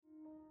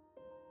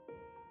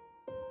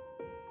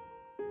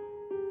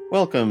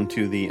Welcome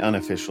to the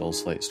unofficial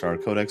Slate Star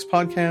Codex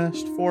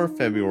podcast for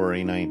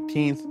February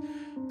 19th,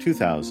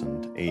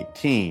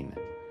 2018.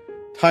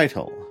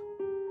 Title: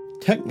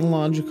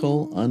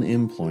 Technological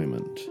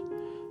Unemployment.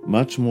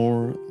 Much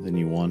more than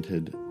you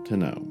wanted to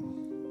know.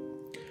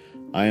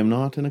 I am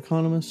not an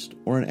economist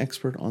or an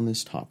expert on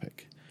this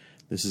topic.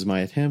 This is my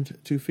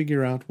attempt to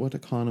figure out what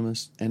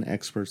economists and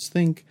experts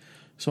think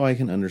so I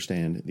can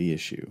understand the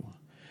issue.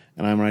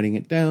 And I'm writing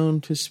it down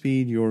to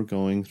speed your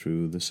going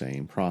through the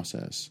same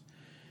process.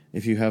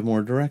 If you have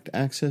more direct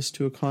access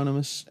to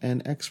economists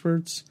and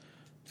experts,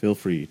 feel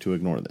free to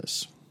ignore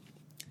this.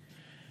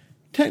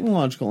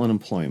 Technological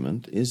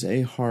unemployment is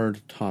a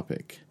hard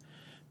topic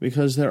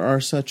because there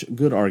are such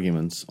good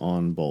arguments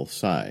on both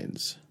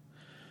sides.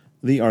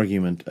 The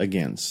argument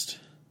against.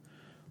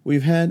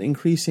 We've had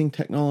increasing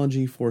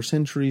technology for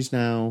centuries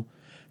now.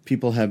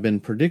 People have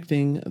been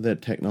predicting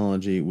that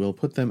technology will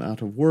put them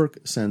out of work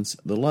since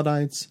the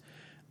Luddites,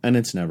 and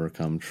it's never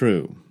come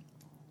true.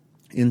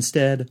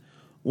 Instead,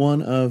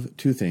 one of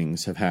two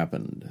things have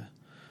happened.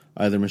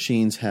 Either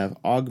machines have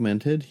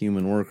augmented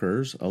human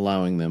workers,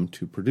 allowing them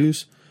to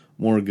produce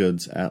more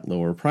goods at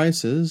lower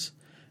prices,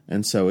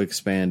 and so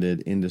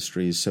expanded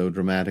industries so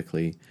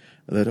dramatically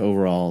that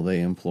overall they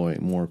employ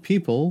more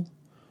people,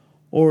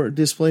 or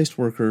displaced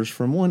workers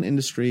from one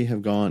industry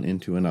have gone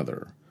into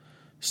another,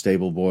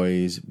 stable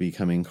boys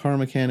becoming car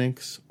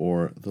mechanics,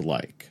 or the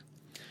like.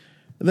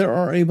 There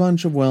are a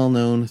bunch of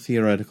well-known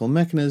theoretical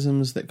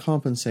mechanisms that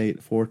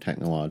compensate for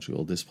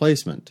technological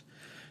displacement.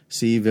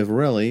 See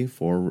Vivarelli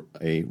for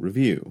a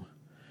review.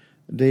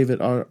 David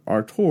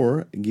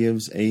Artur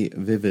gives a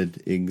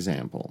vivid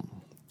example.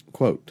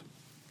 Quote,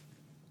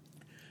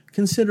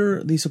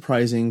 "Consider the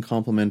surprising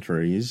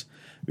complementaries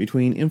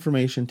between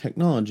information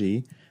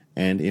technology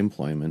and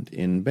employment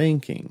in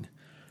banking,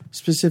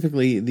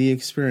 specifically the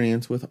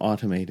experience with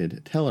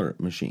automated teller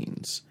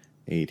machines,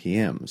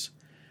 ATMs,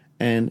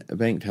 and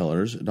bank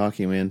tellers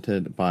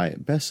documented by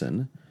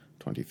Besson,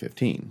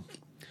 2015.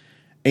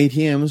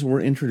 ATMs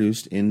were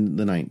introduced in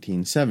the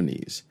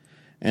 1970s,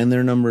 and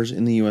their numbers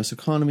in the U.S.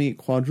 economy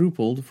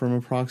quadrupled from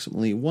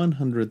approximately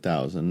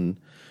 100,000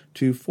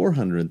 to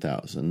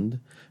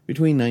 400,000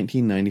 between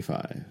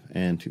 1995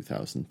 and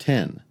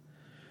 2010.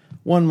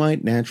 One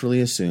might naturally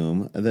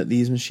assume that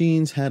these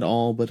machines had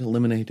all but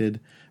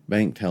eliminated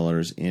bank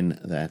tellers in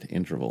that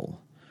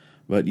interval.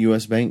 But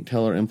U.S. bank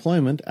teller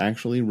employment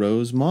actually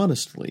rose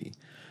modestly,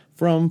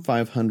 from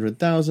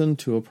 500,000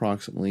 to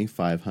approximately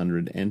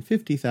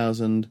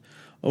 550,000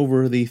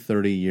 over the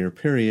 30-year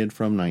period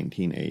from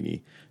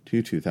 1980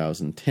 to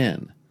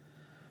 2010.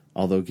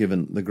 Although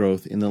given the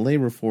growth in the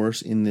labor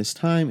force in this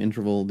time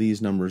interval, these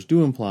numbers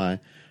do imply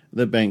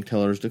that bank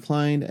tellers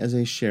declined as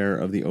a share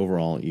of the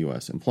overall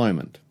U.S.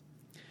 employment.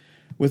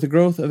 With the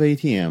growth of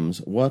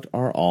ATMs, what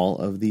are all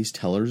of these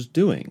tellers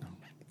doing?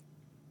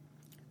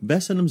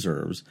 Besson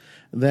observes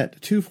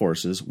that two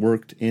forces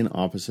worked in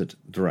opposite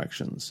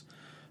directions.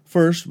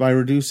 First, by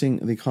reducing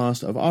the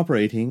cost of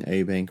operating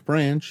a bank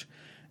branch,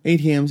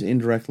 ATMs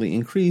indirectly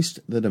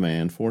increased the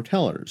demand for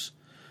tellers.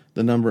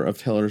 The number of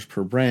tellers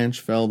per branch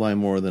fell by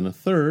more than a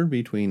third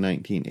between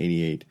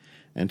 1988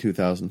 and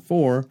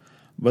 2004,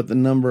 but the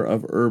number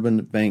of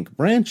urban bank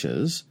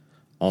branches,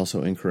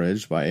 also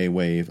encouraged by a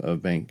wave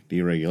of bank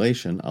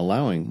deregulation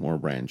allowing more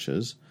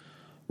branches,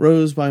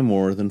 rose by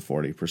more than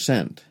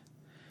 40%.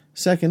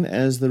 Second,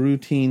 as the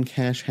routine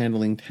cash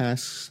handling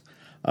tasks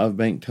of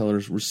bank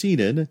tellers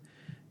receded,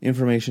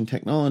 information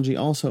technology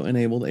also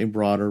enabled a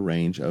broader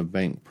range of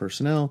bank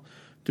personnel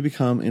to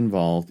become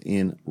involved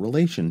in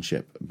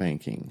relationship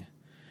banking.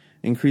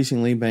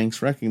 Increasingly,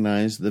 banks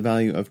recognized the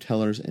value of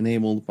tellers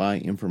enabled by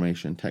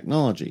information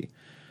technology,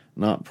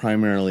 not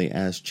primarily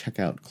as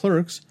checkout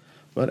clerks,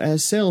 but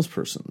as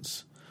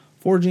salespersons,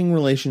 forging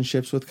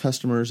relationships with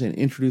customers and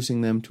introducing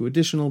them to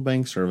additional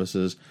bank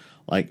services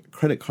like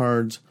credit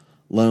cards,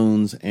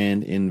 loans,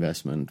 and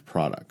investment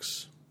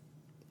products."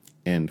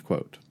 End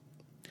quote.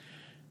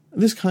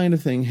 This kind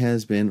of thing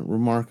has been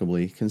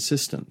remarkably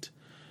consistent,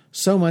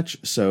 so much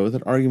so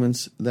that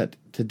arguments that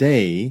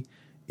today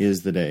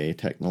is the day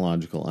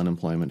technological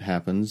unemployment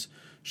happens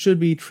should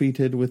be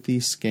treated with the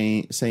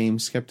same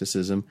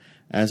skepticism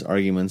as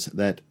arguments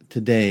that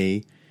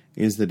today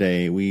is the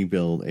day we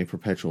build a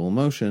perpetual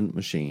motion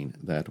machine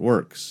that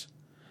works.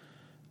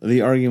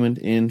 The argument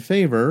in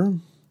favor: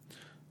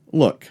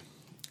 look,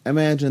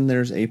 imagine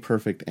there's a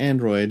perfect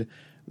android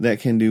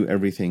that can do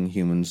everything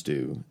humans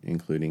do,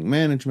 including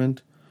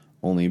management,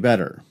 only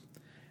better.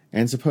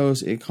 And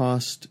suppose it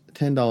cost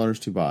 $10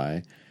 to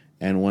buy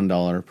and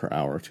 $1 per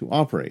hour to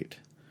operate.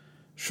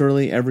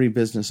 Surely every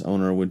business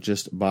owner would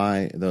just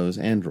buy those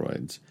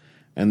androids,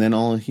 and then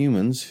all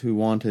humans who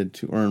wanted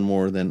to earn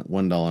more than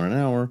 $1 an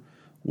hour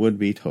would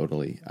be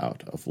totally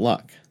out of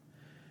luck.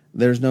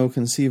 There's no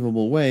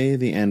conceivable way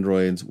the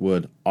androids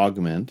would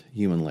augment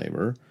human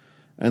labor,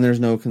 and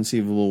there's no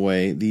conceivable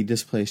way the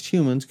displaced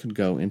humans could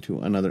go into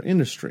another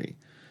industry.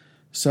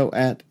 So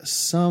at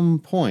some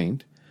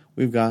point,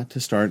 we've got to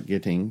start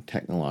getting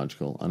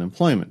technological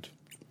unemployment.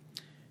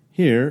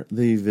 Here,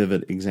 the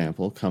vivid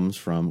example comes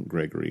from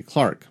Gregory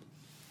Clark.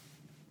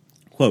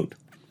 Quote,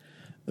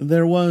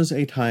 "There was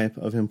a type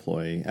of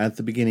employee at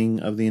the beginning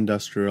of the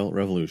Industrial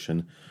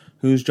Revolution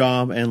whose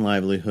job and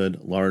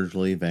livelihood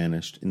largely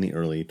vanished in the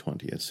early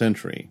 20th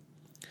century.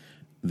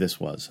 This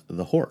was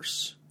the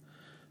horse.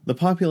 The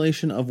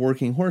population of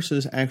working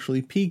horses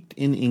actually peaked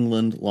in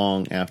England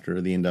long after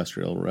the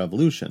Industrial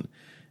Revolution,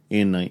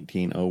 in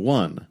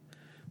 1901,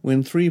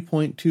 when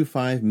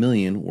 3.25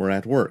 million were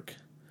at work.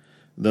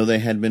 Though they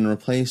had been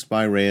replaced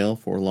by rail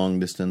for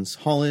long-distance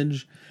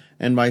haulage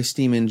and by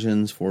steam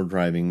engines for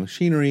driving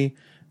machinery,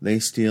 they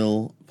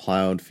still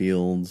plowed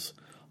fields,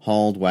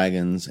 hauled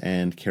wagons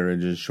and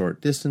carriages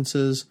short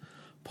distances,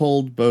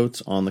 pulled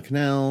boats on the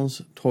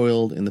canals,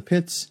 toiled in the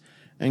pits,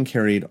 and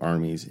carried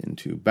armies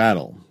into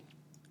battle.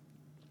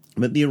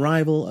 But the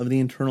arrival of the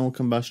internal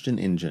combustion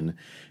engine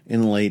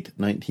in the late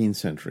 19th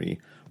century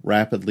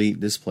rapidly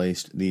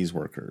displaced these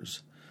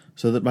workers,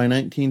 so that by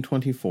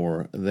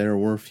 1924 there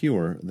were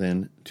fewer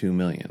than 2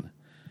 million.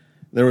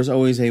 There was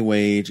always a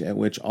wage at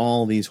which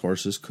all these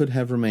horses could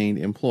have remained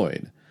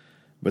employed,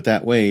 but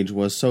that wage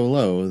was so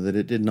low that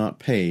it did not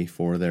pay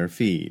for their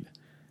feed."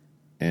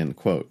 End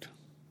quote.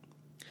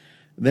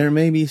 There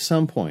may be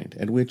some point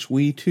at which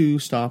we too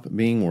stop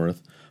being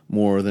worth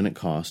more than it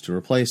costs to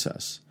replace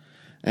us,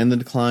 and the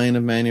decline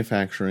of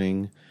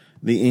manufacturing,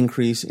 the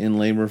increase in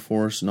labor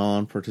force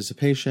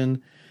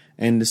non-participation,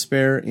 and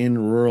despair in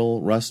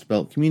rural Rust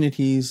Belt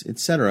communities,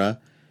 etc.,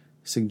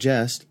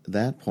 suggest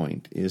that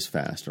point is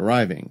fast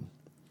arriving.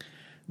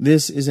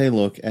 This is a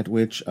look at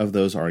which of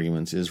those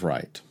arguments is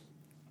right.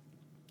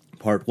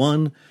 Part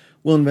 1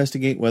 will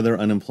investigate whether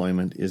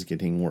unemployment is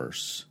getting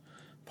worse.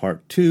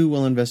 Part 2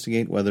 will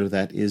investigate whether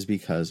that is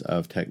because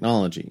of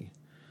technology.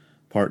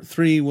 Part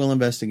 3 will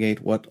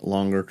investigate what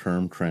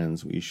longer-term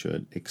trends we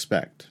should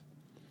expect.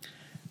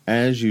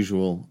 As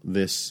usual,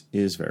 this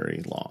is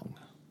very long.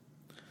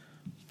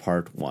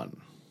 Part 1.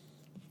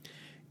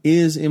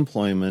 Is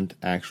employment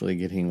actually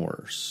getting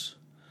worse?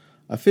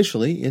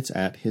 Officially, it's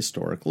at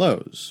historic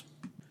lows.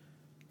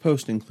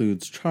 Post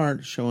includes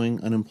chart showing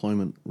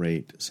unemployment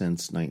rate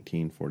since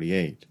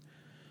 1948.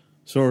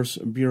 Source,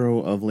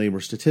 Bureau of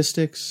Labor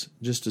Statistics.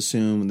 Just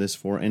assume this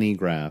for any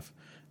graph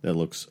that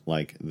looks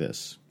like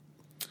this.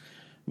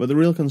 But the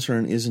real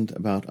concern isn't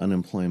about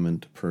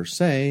unemployment per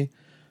se,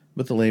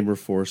 but the labor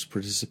force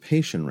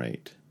participation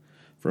rate.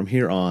 From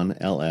here on,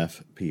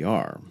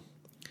 LFPR.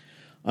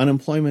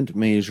 Unemployment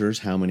measures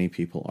how many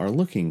people are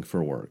looking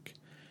for work.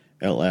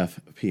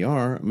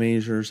 LFPR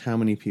measures how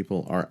many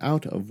people are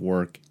out of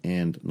work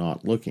and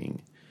not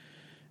looking.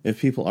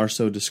 If people are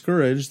so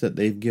discouraged that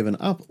they've given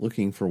up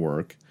looking for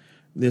work,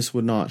 this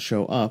would not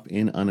show up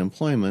in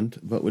unemployment,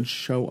 but would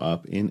show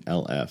up in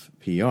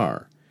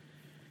LFPR.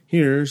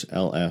 Here's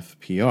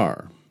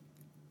LFPR.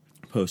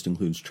 Post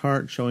includes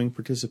chart showing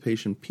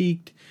participation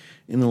peaked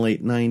in the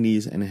late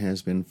 90s and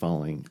has been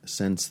falling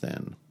since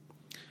then.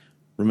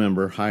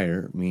 Remember,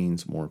 higher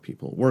means more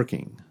people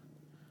working.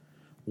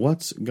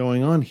 What's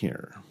going on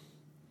here?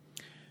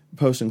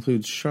 Post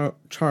includes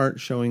chart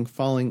showing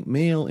falling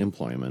male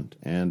employment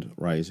and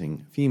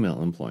rising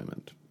female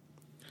employment.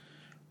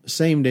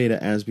 Same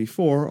data as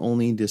before,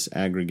 only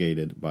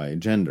disaggregated by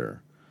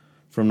gender.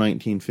 From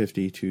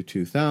 1950 to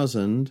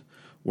 2000,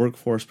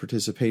 workforce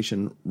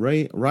participation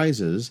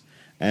rises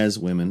as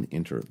women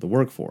enter the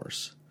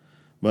workforce.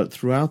 But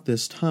throughout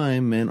this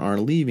time, men are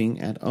leaving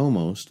at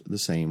almost the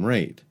same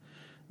rate,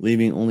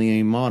 leaving only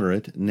a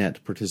moderate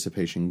net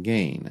participation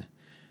gain,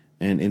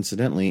 and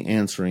incidentally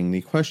answering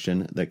the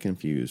question that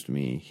confused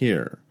me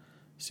here.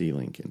 See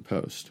link in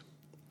post.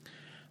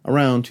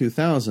 Around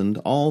 2000,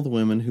 all the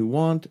women who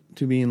want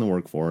to be in the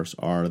workforce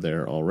are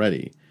there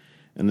already,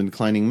 and the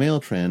declining male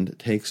trend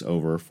takes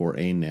over for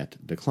a net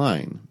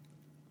decline,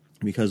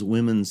 because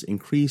women's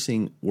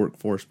increasing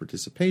workforce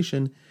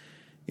participation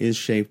is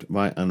shaped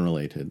by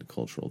unrelated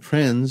cultural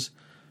trends.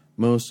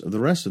 Most of the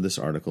rest of this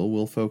article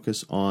will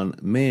focus on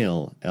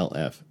male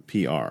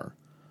LFPR.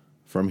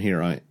 From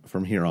here on,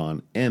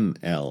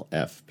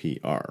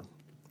 MLFPR.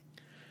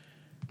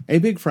 A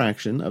big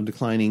fraction of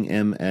declining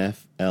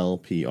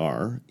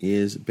MFLPR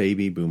is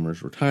baby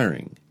boomers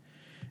retiring.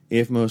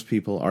 If most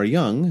people are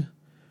young,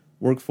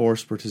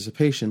 workforce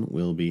participation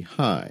will be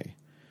high.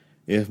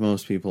 If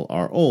most people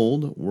are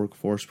old,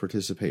 workforce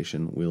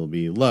participation will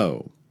be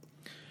low.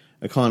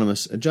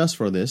 Economists adjust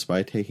for this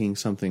by taking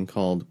something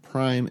called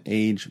prime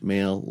age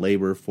male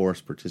labor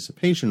force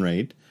participation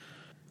rate.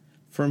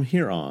 From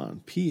here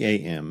on,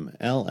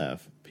 PAMLFPR.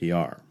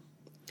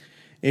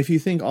 If you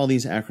think all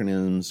these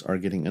acronyms are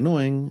getting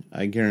annoying,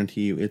 I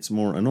guarantee you it's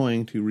more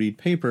annoying to read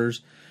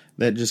papers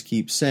that just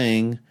keep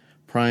saying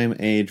prime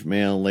age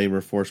male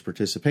labor force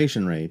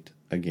participation rate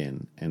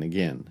again and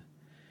again.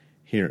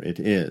 Here it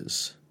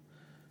is.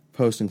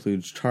 Post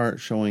includes chart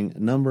showing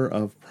number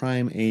of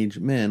prime age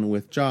men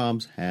with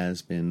jobs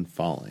has been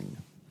falling.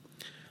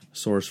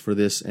 Source for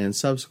this and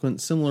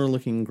subsequent similar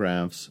looking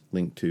graphs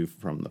linked to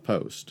from the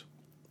Post.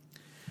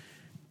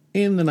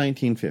 In the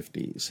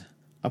 1950s,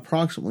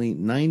 approximately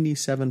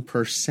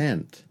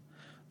 97%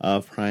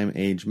 of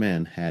prime-age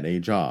men had a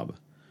job.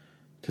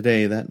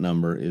 Today, that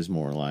number is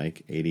more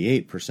like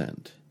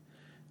 88%.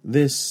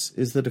 This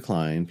is the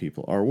decline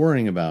people are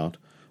worrying about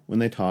when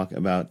they talk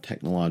about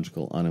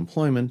technological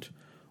unemployment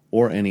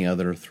or any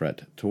other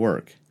threat to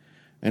work,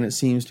 and it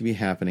seems to be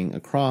happening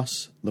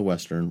across the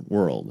Western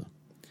world.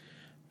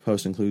 The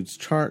post includes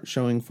charts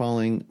showing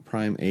falling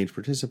prime-age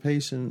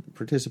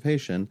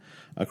participation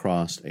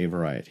across a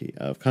variety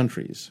of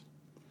countries.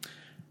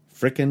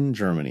 Frickin'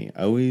 Germany,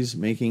 always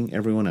making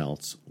everyone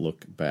else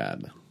look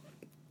bad.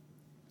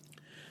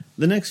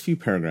 The next few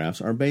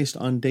paragraphs are based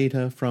on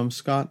data from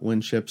Scott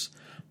Winship's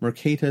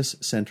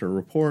Mercatus Center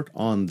report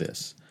on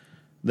this.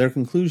 Their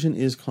conclusion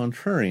is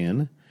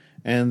contrarian,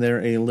 and they're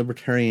a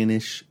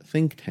libertarianish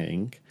think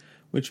tank,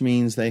 which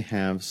means they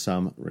have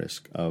some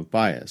risk of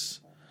bias.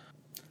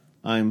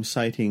 I'm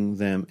citing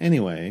them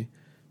anyway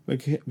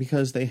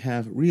because they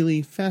have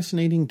really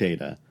fascinating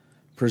data,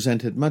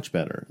 presented much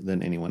better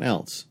than anyone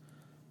else.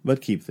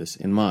 But keep this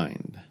in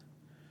mind.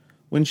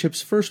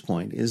 Winship's first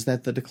point is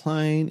that the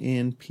decline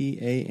in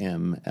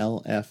PAM-LFPR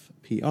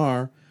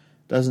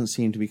doesn't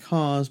seem to be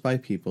caused by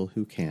people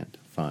who can't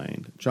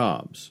find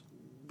jobs.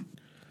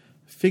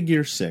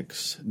 Figure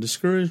 6.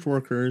 Discouraged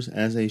workers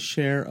as a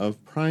share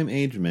of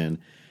prime-age men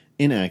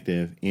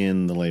inactive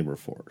in the labor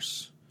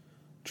force.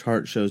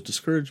 Chart shows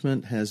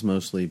discouragement has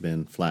mostly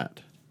been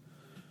flat.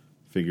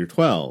 Figure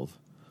 12.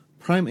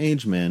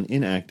 Prime-age men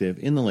inactive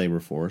in the labor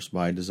force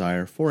by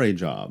desire for a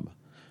job,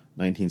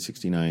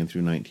 1969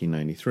 through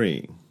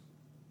 1993.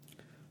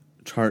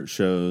 Chart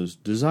shows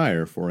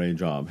desire for a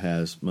job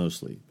has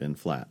mostly been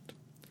flat.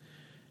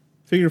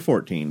 Figure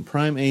 14.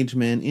 Prime-age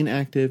men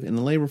inactive in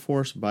the labor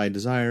force by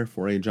desire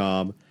for a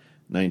job,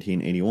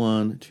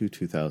 1981 to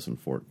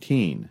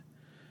 2014.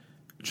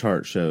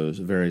 Chart shows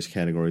various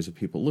categories of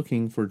people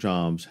looking for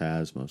jobs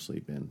has mostly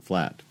been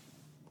flat.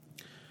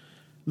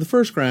 The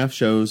first graph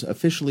shows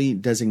officially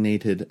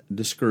designated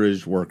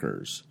discouraged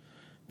workers,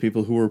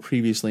 people who were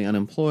previously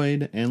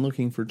unemployed and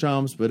looking for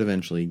jobs but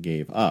eventually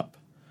gave up.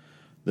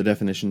 The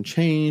definition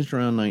changed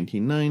around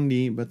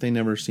 1990, but they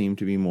never seemed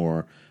to be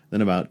more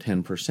than about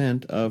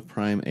 10% of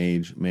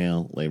prime-age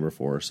male labor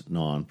force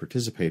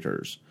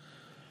non-participators.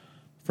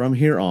 From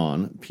here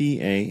on,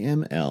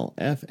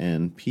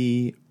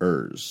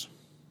 PAMLFNPers.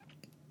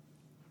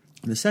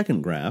 The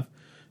second graph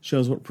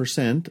shows what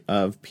percent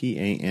of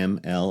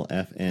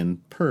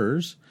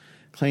PAMLFNPers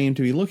claim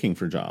to be looking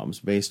for jobs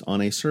based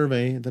on a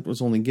survey that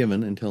was only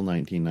given until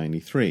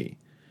 1993.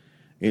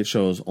 It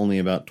shows only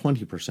about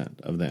 20%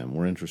 of them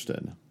were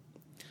interested.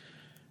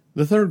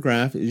 The third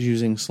graph is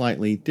using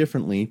slightly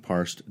differently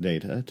parsed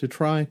data to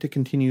try to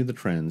continue the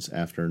trends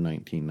after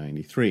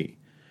 1993.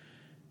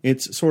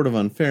 It's sort of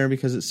unfair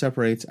because it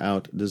separates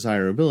out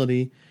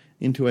desirability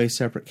into a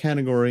separate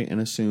category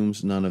and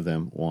assumes none of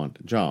them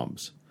want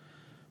jobs.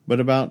 But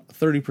about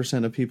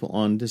 30% of people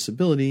on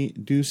disability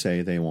do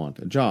say they want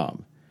a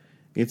job.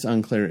 It's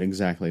unclear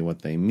exactly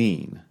what they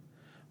mean.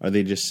 Are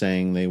they just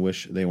saying they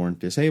wish they weren't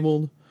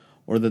disabled,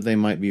 or that they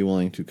might be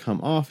willing to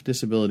come off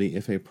disability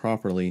if a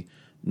properly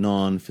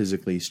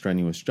non-physically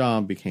strenuous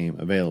job became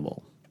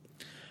available?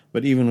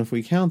 But even if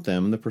we count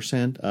them, the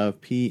percent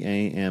of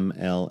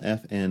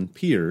PAMLFN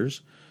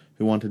peers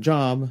who want a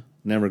job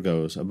never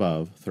goes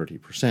above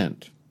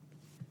 30%.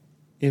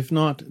 If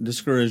not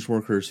discouraged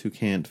workers who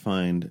can't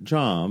find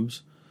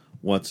jobs,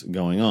 what's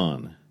going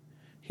on?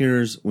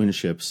 Here's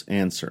Winship's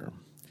answer.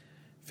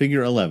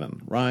 Figure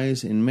 11.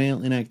 Rise in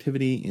male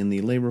inactivity in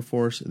the labor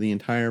force the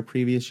entire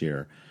previous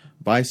year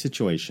by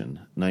situation,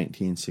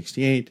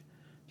 1968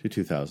 to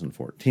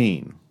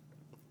 2014.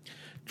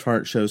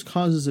 Chart shows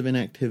causes of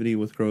inactivity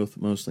with growth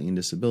mostly in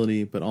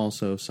disability, but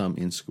also some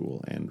in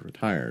school and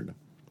retired.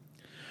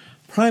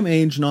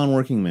 Prime-age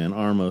non-working men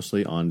are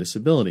mostly on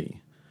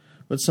disability,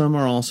 but some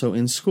are also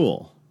in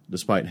school,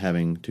 despite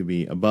having to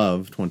be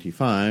above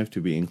 25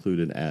 to be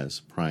included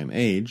as prime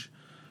age,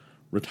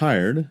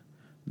 retired,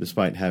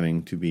 despite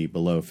having to be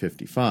below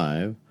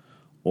 55,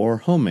 or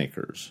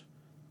homemakers.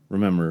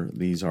 Remember,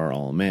 these are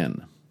all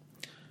men.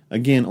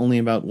 Again, only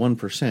about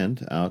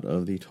 1% out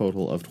of the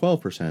total of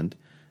 12%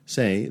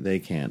 say they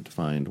can't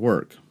find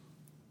work.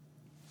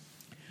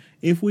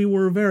 If we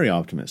were very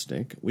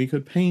optimistic, we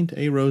could paint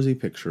a rosy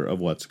picture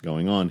of what's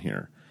going on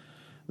here.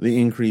 The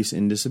increase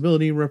in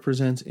disability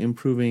represents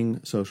improving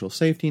social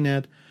safety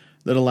net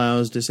that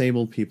allows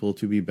disabled people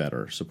to be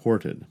better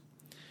supported.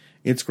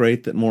 It's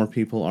great that more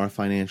people are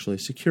financially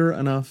secure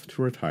enough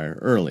to retire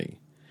early.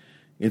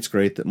 It's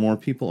great that more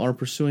people are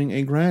pursuing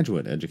a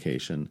graduate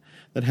education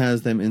that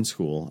has them in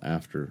school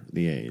after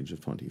the age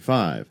of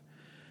 25.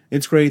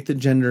 It's great that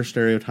gender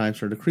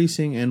stereotypes are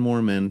decreasing and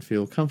more men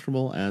feel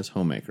comfortable as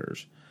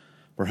homemakers,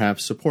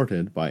 perhaps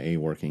supported by a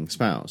working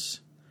spouse.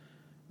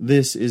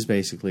 This is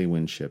basically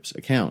Winship's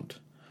account,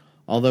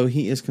 although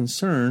he is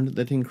concerned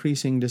that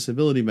increasing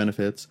disability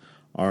benefits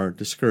are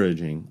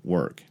discouraging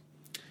work.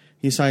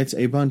 He cites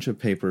a bunch of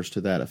papers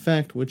to that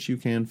effect, which you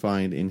can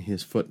find in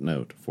his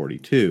footnote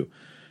 42,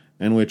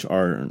 and which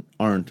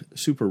aren't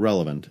super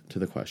relevant to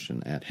the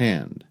question at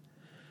hand.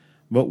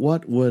 But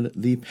what would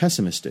the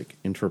pessimistic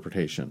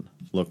interpretation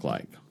look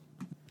like?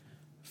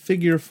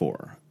 Figure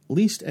 4.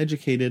 Least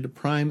educated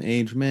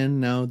prime-age men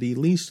now the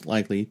least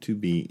likely to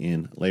be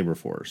in labor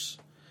force.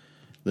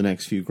 The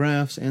next few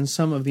graphs and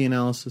some of the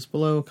analysis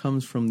below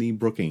comes from the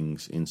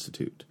Brookings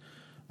Institute,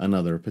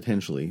 another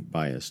potentially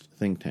biased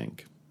think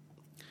tank.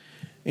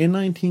 In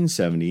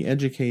 1970,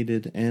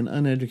 educated and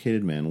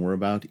uneducated men were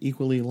about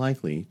equally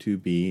likely to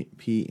be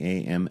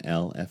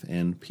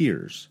PAMLFN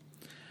peers.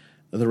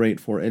 The rate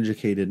for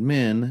educated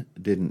men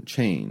didn't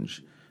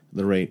change.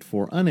 The rate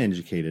for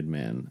uneducated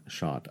men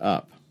shot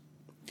up.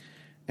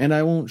 And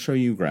I won't show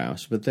you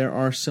graphs, but there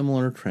are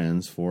similar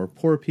trends for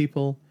poor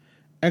people,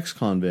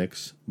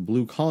 ex-convicts,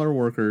 blue-collar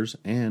workers,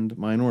 and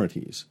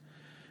minorities.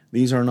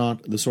 These are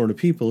not the sort of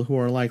people who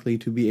are likely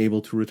to be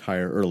able to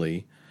retire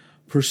early,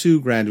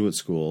 pursue graduate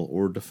school,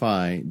 or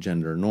defy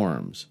gender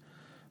norms.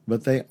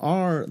 But they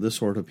are the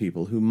sort of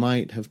people who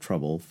might have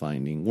trouble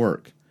finding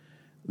work.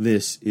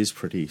 This is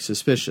pretty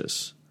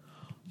suspicious.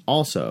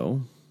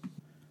 Also,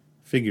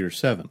 Figure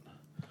 7.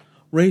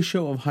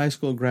 Ratio of high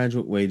school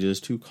graduate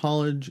wages to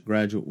college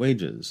graduate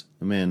wages,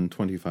 men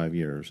 25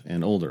 years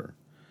and older.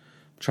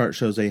 Chart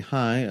shows a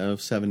high of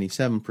 77%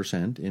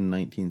 in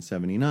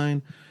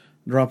 1979,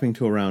 dropping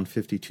to around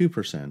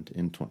 52%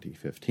 in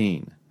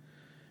 2015.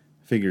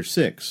 Figure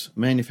 6.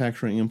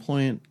 Manufacturing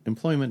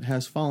employment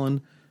has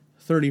fallen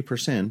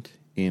 30%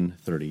 in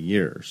 30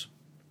 years.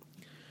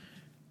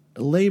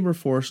 Labor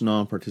force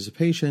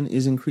non-participation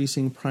is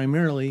increasing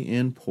primarily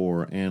in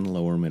poor and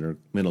lower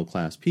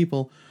middle-class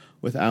people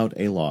without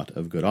a lot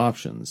of good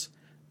options,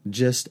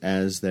 just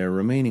as their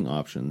remaining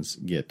options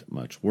get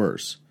much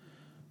worse.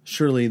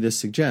 Surely this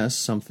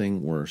suggests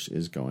something worse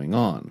is going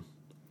on.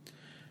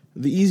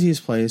 The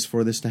easiest place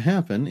for this to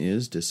happen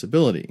is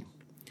disability.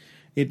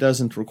 It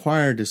doesn't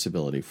require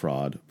disability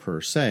fraud per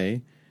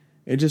se,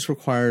 it just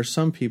requires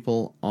some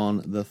people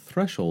on the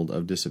threshold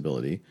of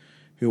disability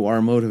who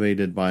are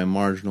motivated by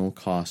marginal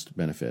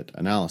cost-benefit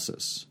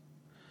analysis.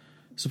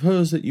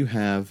 Suppose that you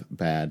have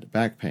bad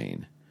back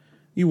pain.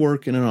 You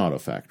work in an auto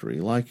factory,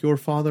 like your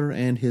father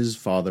and his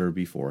father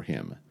before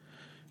him.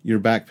 Your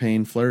back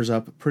pain flares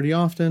up pretty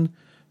often,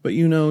 but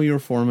you know your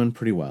foreman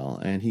pretty well,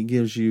 and he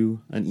gives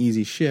you an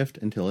easy shift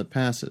until it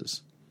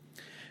passes.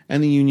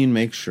 And the union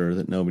makes sure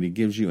that nobody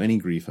gives you any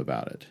grief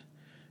about it.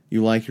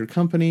 You like your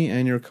company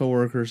and your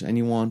coworkers, and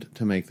you want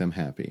to make them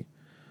happy.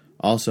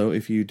 Also,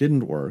 if you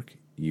didn't work,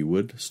 you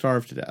would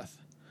starve to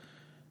death.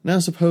 Now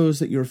suppose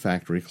that your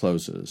factory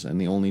closes,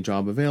 and the only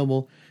job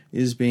available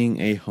is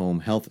being a home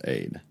health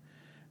aide.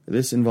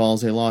 This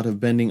involves a lot of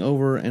bending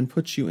over and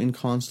puts you in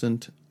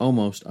constant,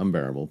 almost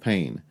unbearable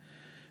pain.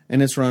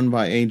 And it's run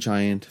by a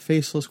giant,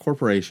 faceless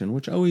corporation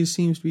which always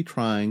seems to be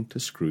trying to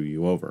screw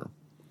you over.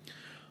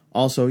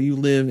 Also, you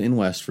live in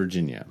West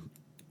Virginia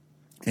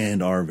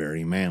and are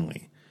very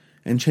manly,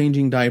 and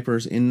changing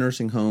diapers in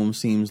nursing homes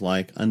seems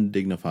like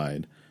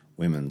undignified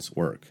women's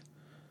work.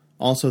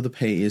 Also, the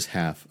pay is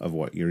half of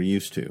what you're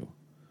used to.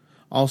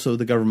 Also,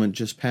 the government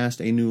just passed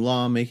a new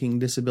law making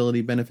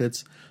disability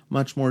benefits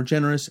much more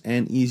generous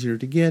and easier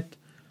to get.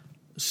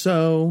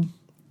 So,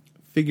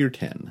 Figure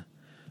 10.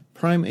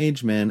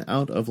 Prime-age men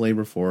out of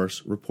labor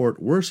force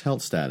report worse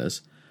health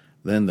status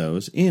than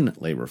those in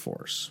labor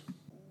force.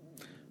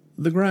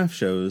 The graph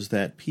shows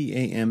that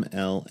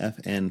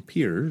PAMLFN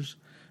peers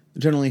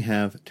generally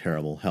have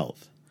terrible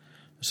health,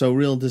 so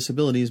real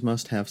disabilities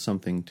must have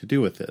something to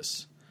do with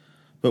this.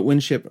 But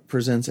Winship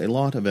presents a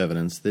lot of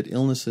evidence that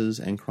illnesses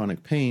and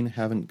chronic pain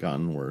haven't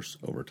gotten worse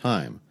over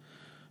time,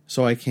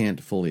 so I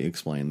can't fully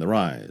explain the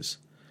rise.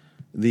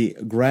 The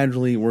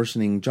gradually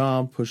worsening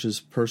job pushes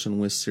person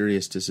with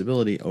serious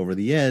disability over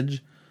the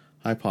edge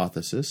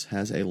hypothesis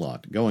has a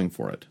lot going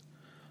for it.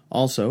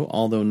 Also,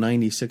 although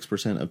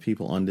 96% of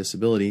people on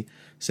disability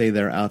say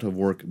they're out of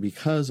work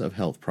because of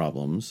health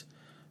problems,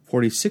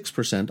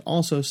 46%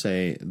 also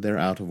say they're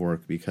out of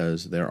work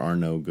because there are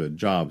no good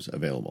jobs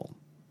available.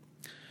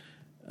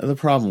 The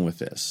problem with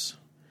this: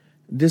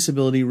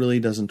 disability really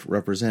doesn't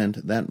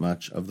represent that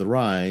much of the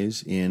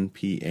rise in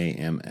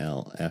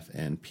PAMLFNP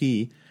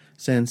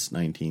since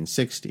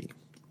 1960.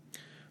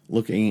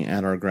 Looking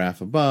at our graph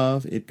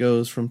above, it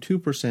goes from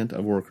 2%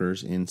 of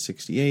workers in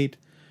 68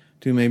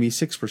 to maybe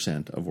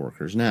 6% of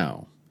workers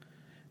now.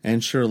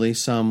 And surely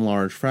some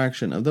large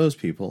fraction of those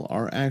people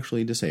are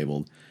actually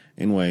disabled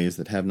in ways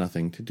that have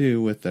nothing to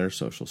do with their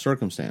social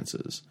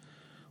circumstances.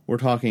 We're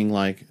talking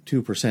like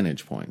 2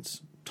 percentage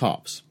points,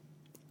 tops.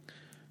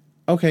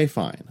 Okay,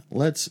 fine.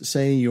 Let's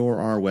say you're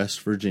our West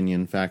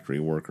Virginian factory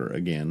worker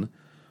again,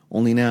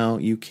 only now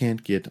you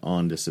can't get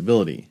on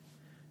disability.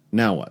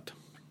 Now what?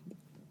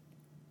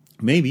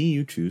 Maybe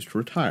you choose to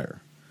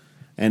retire.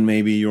 And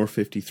maybe you're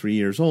 53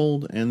 years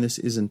old, and this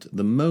isn't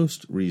the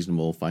most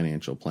reasonable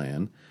financial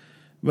plan,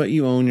 but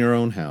you own your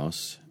own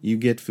house, you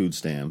get food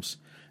stamps,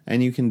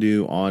 and you can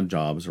do odd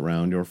jobs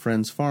around your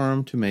friend's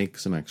farm to make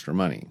some extra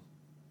money.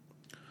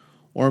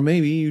 Or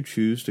maybe you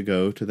choose to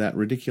go to that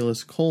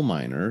ridiculous coal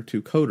miner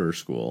to coder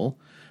school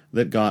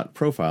that got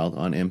profiled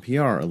on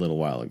NPR a little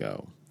while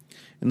ago.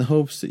 in the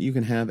hopes that you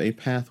can have a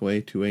pathway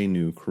to a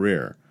new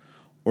career,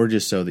 or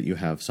just so that you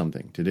have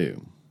something to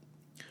do.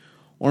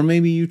 Or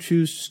maybe you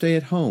choose to stay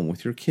at home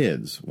with your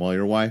kids while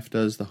your wife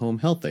does the home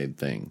health aide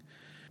thing.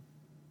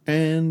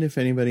 And if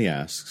anybody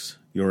asks,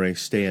 you're a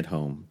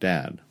stay-at-home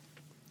dad.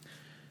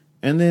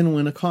 And then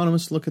when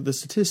economists look at the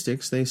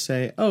statistics, they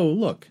say, oh,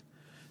 look,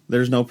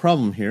 there's no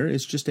problem here.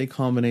 It's just a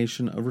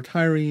combination of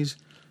retirees,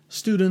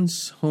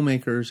 students,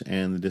 homemakers,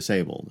 and the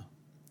disabled.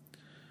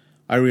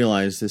 I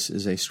realize this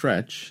is a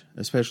stretch,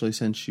 especially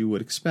since you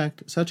would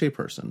expect such a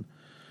person,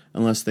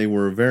 unless they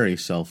were very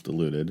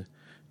self-deluded,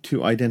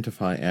 to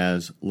identify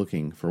as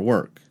looking for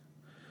work.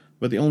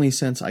 But the only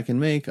sense I can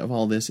make of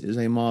all this is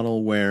a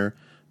model where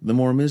the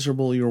more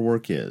miserable your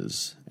work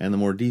is, and the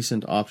more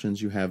decent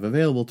options you have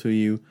available to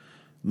you,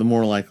 the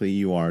more likely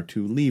you are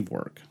to leave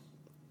work.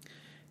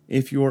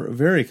 If you're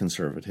very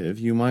conservative,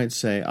 you might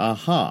say,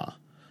 aha,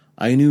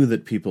 I knew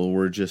that people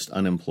were just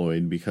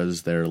unemployed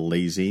because they're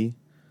lazy.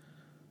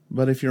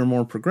 But if you're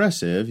more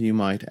progressive, you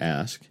might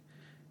ask,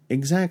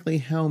 exactly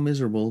how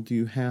miserable do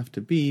you have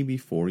to be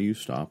before you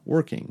stop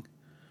working?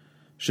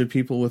 Should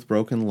people with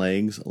broken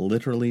legs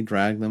literally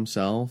drag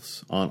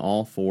themselves on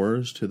all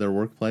fours to their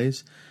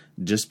workplace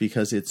just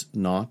because it's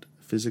not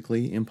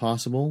physically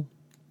impossible?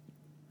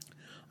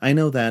 I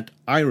know that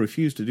I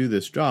refuse to do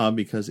this job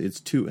because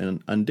it's too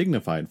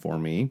undignified for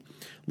me.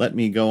 Let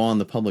me go on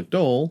the public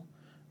dole.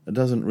 It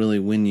doesn't really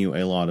win you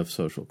a lot of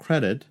social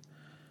credit,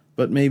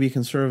 but maybe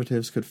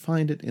conservatives could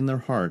find it in their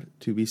heart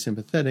to be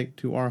sympathetic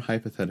to our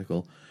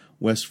hypothetical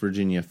West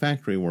Virginia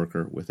factory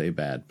worker with a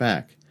bad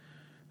back,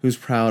 who's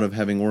proud of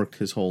having worked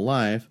his whole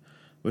life,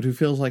 but who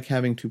feels like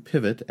having to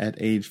pivot at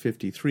age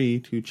 53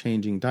 to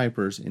changing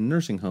diapers in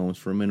nursing homes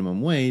for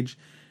minimum wage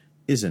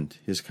isn't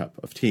his cup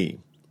of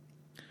tea.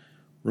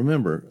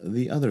 Remember,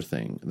 the other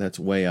thing that's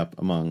way up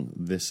among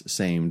this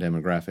same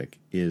demographic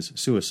is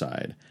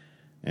suicide,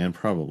 and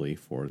probably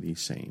for the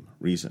same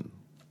reason.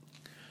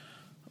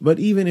 But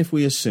even if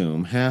we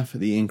assume half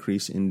the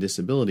increase in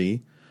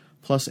disability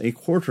plus a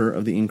quarter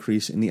of the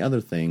increase in the other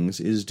things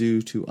is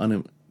due to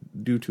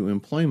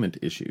employment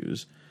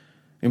issues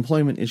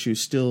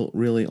still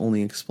really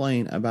only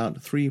explain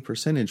about 3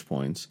 percentage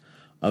points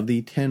of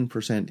the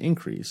 10%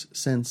 increase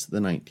since the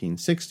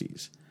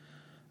 1960s.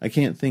 I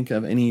can't think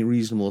of any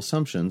reasonable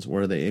assumptions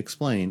where they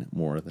explain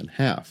more than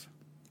half.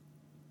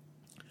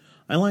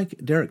 I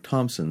like Derek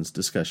Thompson's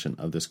discussion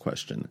of this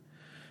question,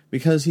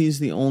 because he's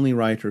the only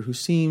writer who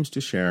seems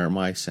to share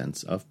my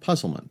sense of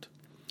puzzlement.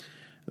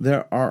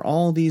 There are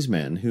all these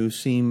men who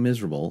seem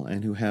miserable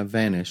and who have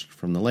vanished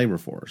from the labor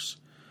force.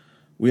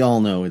 We all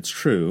know it's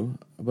true,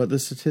 but the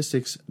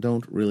statistics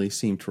don't really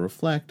seem to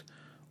reflect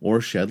or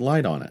shed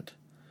light on it.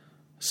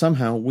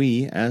 Somehow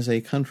we, as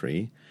a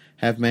country,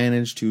 have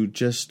managed to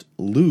just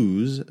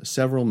lose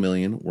several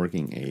million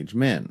working-age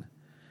men.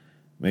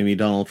 Maybe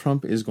Donald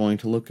Trump is going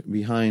to look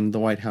behind the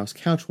White House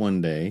couch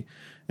one day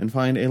and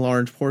find a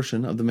large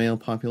portion of the male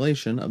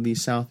population of the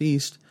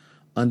Southeast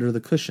under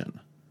the cushion.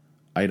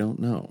 I don't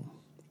know.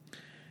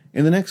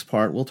 In the next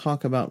part, we'll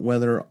talk about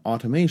whether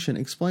automation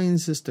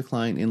explains this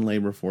decline in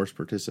labor force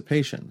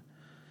participation.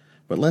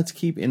 But let's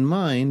keep in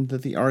mind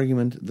that the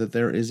argument that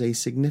there is a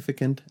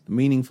significant,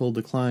 meaningful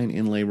decline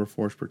in labor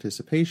force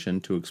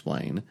participation to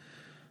explain,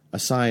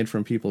 aside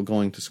from people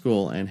going to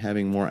school and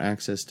having more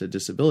access to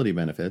disability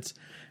benefits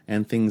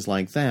and things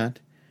like that,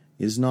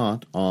 is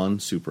not on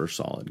super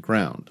solid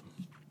ground.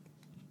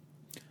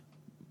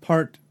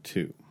 Part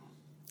 2.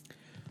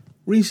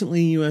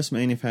 Recently, U.S.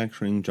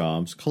 manufacturing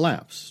jobs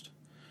collapsed.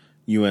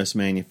 U.S.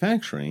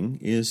 manufacturing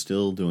is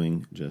still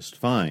doing just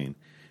fine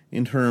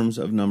in terms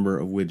of number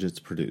of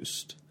widgets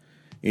produced.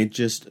 It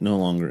just no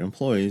longer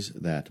employs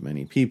that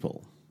many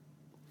people.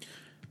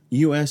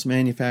 U.S.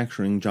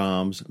 manufacturing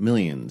jobs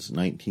millions,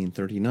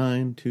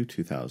 1939 to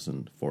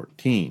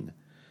 2014.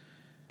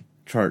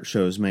 Chart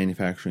shows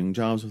manufacturing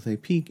jobs with a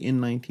peak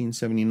in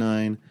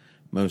 1979,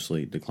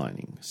 mostly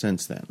declining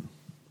since then.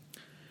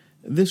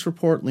 This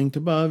report linked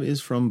above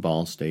is from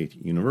Ball State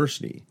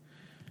University,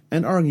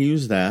 and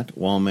argues that,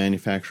 while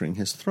manufacturing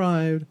has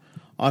thrived,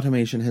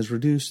 automation has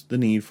reduced the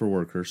need for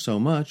workers so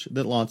much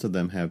that lots of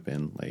them have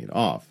been laid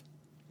off.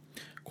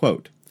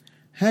 Quote,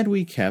 had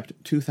we kept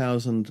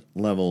 2000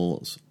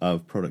 levels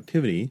of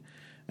productivity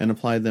and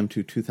applied them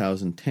to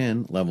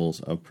 2010 levels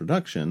of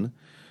production,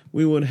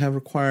 we would have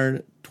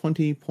required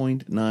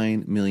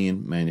 20.9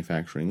 million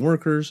manufacturing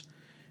workers.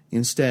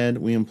 Instead,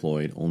 we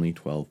employed only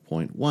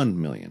 12.1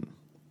 million.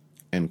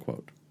 End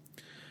quote.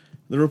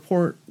 The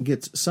report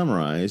gets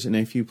summarized in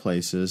a few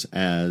places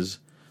as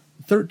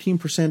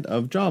 13%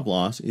 of job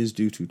loss is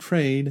due to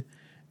trade,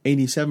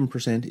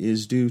 87%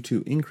 is due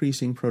to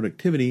increasing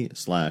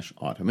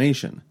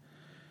productivity/automation,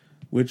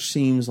 which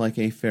seems like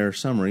a fair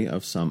summary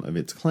of some of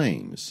its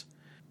claims.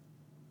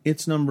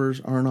 Its numbers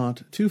are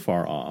not too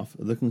far off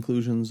the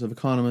conclusions of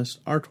economists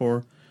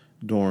Arthur,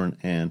 Dorn,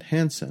 and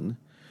Hansen,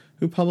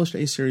 who published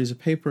a series of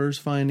papers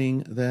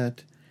finding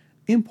that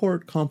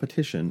import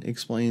competition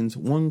explains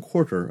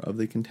 1/4 of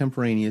the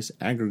contemporaneous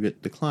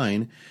aggregate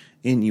decline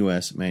in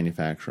U.S.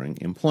 manufacturing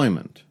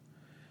employment.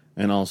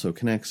 and also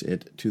connects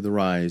it to the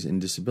rise in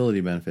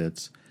disability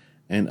benefits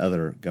and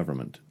other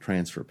government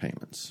transfer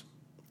payments.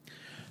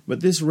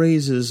 But this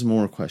raises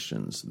more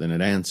questions than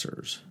it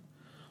answers.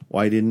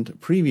 Why didn't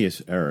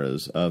previous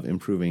eras of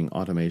improving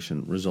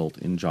automation result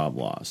in job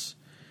loss?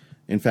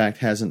 In fact,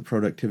 hasn't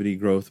productivity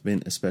growth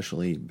been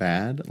especially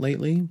bad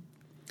lately?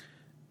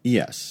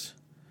 Yes.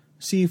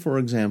 See, for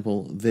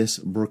example, this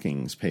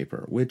Brookings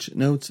paper, which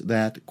notes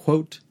that,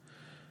 quote,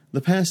 the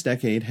past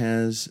decade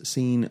has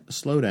seen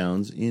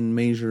slowdowns in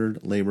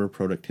measured labor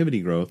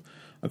productivity growth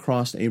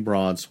across a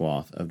broad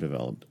swath of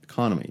developed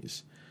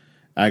economies.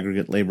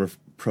 Aggregate labor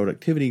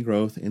productivity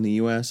growth in the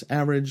U.S.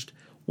 averaged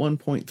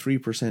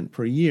 1.3%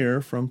 per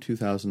year from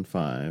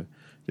 2005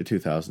 to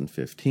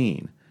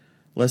 2015,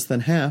 less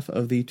than half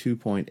of the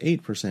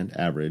 2.8%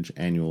 average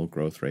annual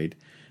growth rate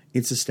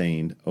it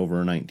sustained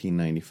over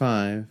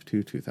 1995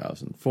 to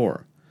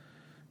 2004.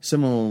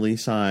 Similarly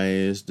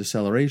sized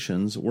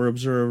decelerations were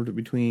observed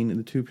between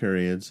the two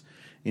periods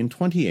in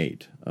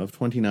 28 of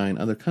 29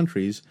 other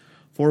countries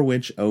for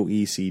which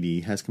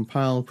OECD has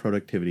compiled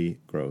productivity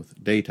growth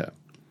data.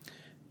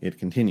 It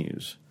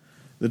continues.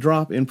 The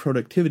drop in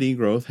productivity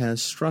growth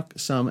has struck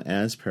some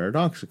as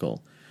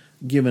paradoxical,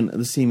 given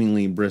the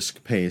seemingly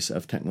brisk pace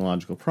of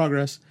technological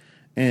progress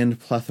and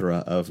plethora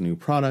of new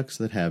products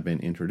that have been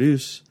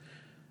introduced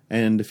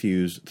and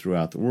diffused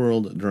throughout the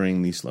world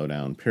during the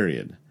slowdown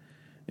period.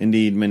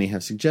 Indeed, many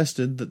have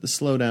suggested that the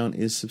slowdown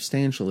is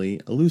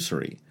substantially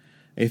illusory,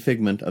 a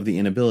figment of the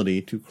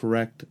inability to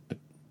correct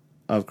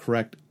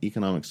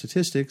economic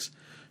statistics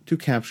to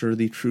capture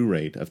the true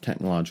rate of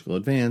technological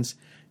advance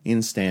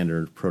in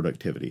standard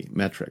productivity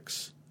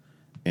metrics.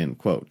 End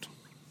quote.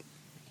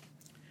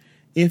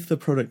 If the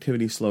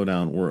productivity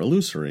slowdown were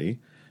illusory,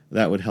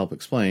 that would help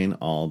explain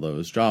all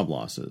those job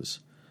losses.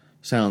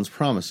 Sounds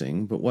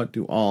promising, but what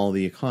do all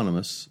the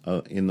economists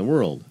in the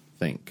world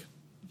think?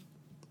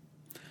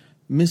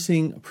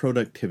 Missing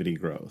productivity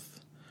growth.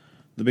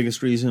 The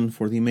biggest reason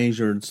for the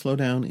measured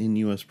slowdown in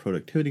U.S.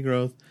 productivity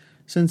growth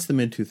since the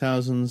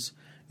mid-2000s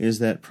is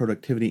that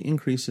productivity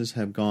increases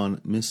have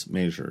gone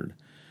mismeasured,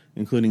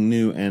 including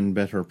new and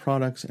better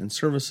products and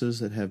services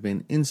that have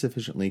been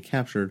insufficiently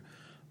captured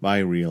by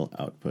real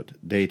output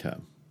data.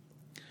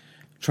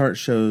 Chart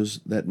shows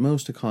that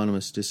most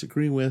economists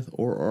disagree with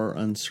or are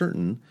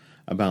uncertain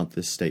about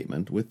this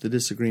statement, with the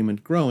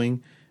disagreement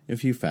growing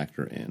if you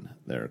factor in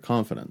their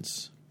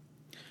confidence.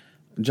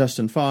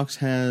 Justin Fox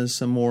has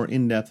some more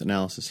in-depth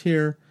analysis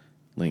here,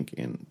 link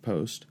in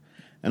post,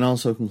 and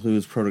also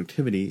concludes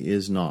productivity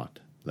is not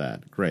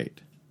that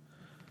great.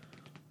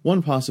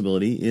 One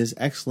possibility is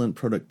excellent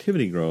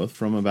productivity growth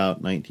from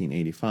about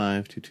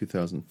 1985 to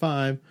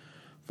 2005,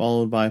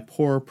 followed by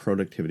poor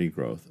productivity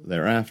growth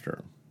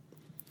thereafter.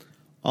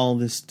 All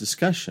this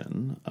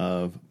discussion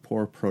of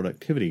poor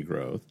productivity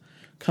growth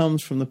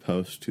comes from the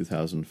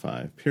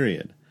post-2005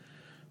 period,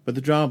 but the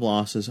job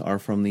losses are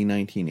from the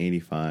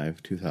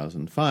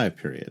 1985-2005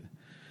 period,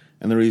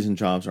 and the reason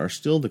jobs are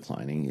still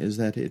declining is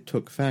that it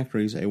took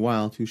factories a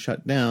while to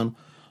shut down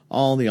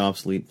all the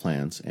obsolete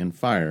plants and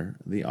fire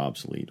the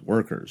obsolete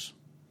workers.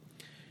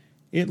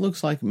 It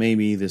looks like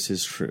maybe this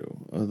is true,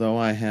 though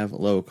I have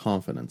low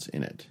confidence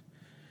in it.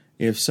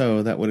 If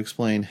so, that would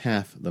explain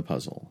half the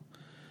puzzle.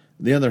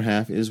 The other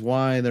half is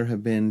why there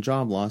have been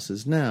job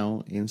losses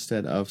now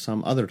instead of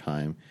some other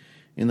time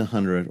in the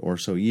 100 or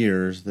so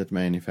years that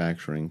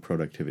manufacturing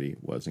productivity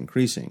was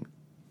increasing.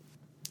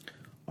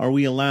 Are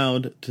we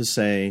allowed to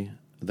say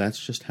that's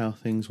just how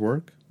things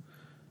work?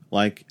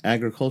 Like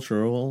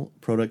agricultural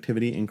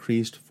productivity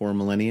increased for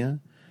millennia,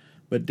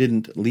 but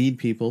didn't lead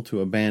people to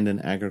abandon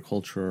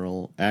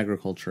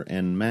agriculture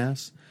en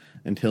masse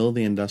until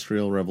the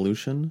Industrial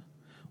Revolution,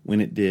 when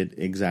it did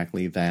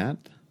exactly that?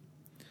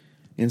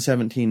 In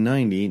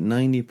 1790,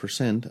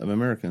 90% of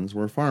Americans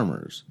were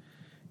farmers,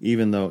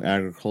 even though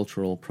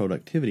agricultural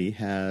productivity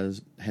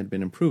had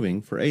been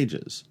improving for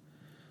ages.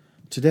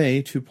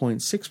 Today,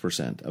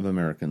 2.6% of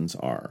Americans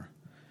are.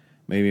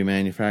 Maybe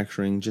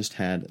manufacturing just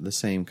had the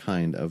same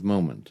kind of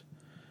moment.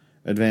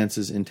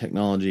 Advances in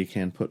technology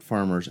can put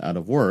farmers out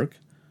of work,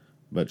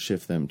 but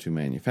shift them to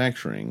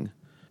manufacturing.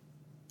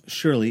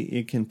 Surely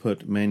it can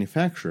put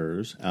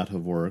manufacturers out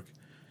of work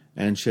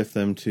and shift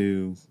them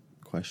to ...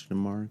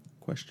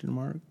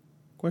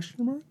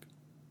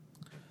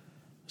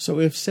 So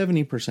if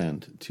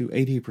 70% to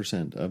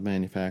 80% of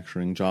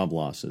manufacturing job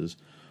losses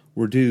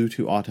were due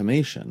to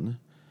automation,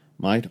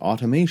 might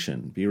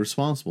automation be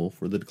responsible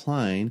for the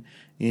decline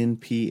in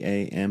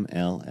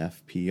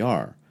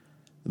PAMLFPR,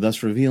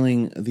 thus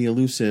revealing the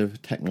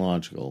elusive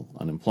technological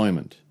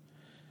unemployment?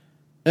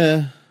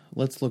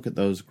 Let's look at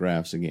those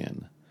graphs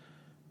again.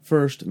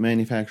 First,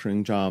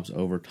 manufacturing jobs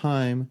over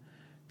time.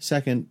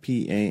 Second,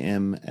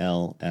 PAMLFPR.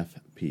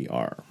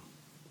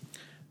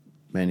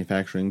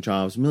 Manufacturing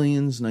jobs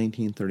millions,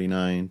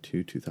 1939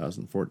 to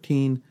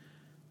 2014,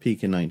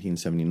 peak in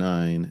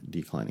 1979,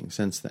 declining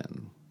since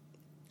then.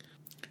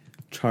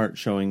 Chart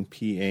showing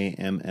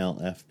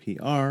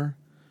PAMLFPR,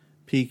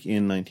 peak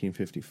in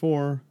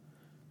 1954,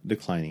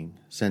 declining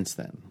since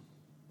then.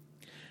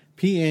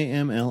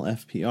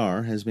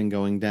 PAML-FPR has been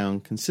going down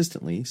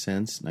consistently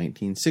since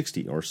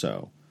 1960 or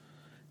so.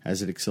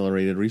 Has it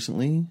accelerated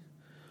recently?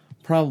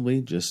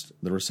 Probably just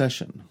the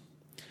recession.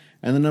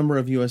 And the number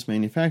of U.S.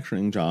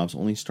 manufacturing jobs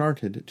only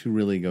started to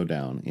really go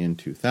down in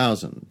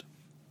 2000.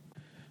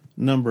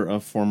 Number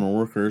of former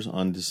workers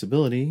on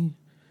disability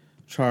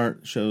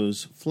chart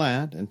shows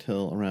flat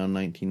until around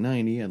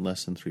 1990 at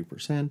less than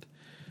 3%,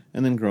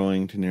 and then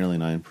growing to nearly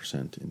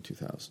 9% in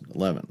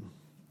 2011.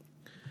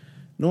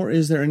 Nor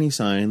is there any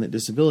sign that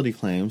disability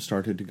claims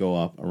started to go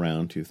up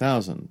around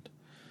 2000.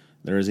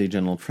 There is a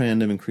general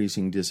trend of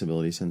increasing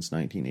disability since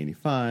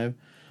 1985,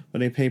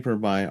 but a paper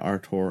by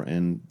Artur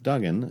and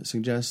Duggan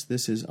suggests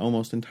this is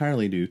almost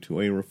entirely due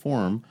to a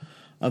reform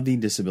of the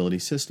disability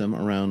system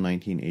around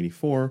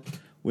 1984,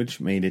 which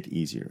made it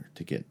easier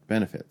to get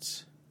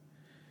benefits.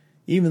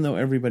 Even though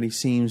everybody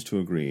seems to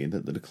agree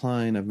that the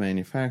decline of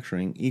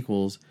manufacturing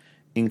equals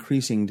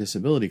increasing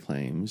disability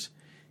claims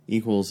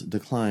equals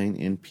decline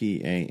in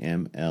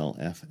PAML-FNP,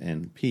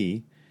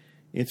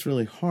 it's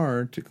really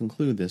hard to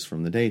conclude this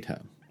from the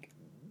data.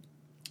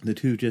 The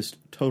two just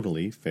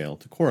totally fail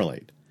to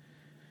correlate.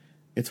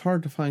 It's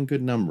hard to find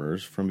good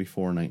numbers from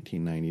before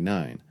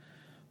 1999,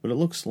 but it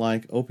looks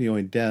like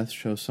opioid deaths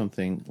show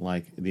something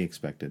like the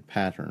expected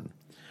pattern,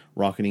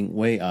 rocketing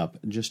way up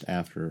just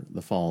after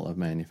the fall of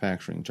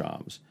manufacturing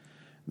jobs.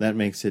 That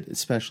makes it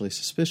especially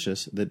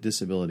suspicious that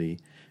disability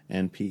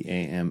and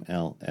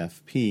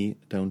PAML-FP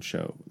don't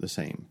show the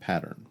same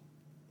pattern.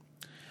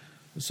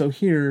 So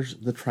here's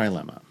the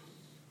trilemma.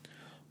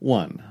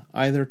 1.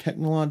 Either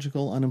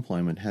technological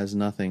unemployment has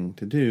nothing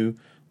to do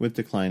with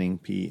declining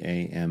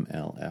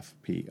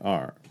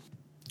PAML-FPR,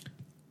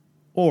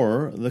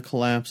 or the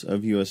collapse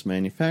of U.S.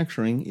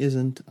 manufacturing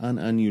isn't an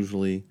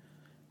unusually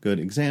good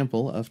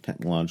example of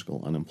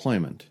technological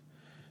unemployment,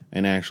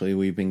 and actually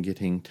we've been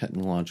getting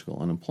technological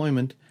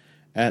unemployment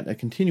at a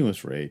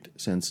continuous rate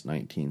since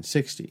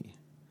 1960.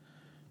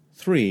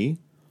 3.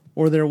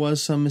 Or there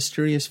was some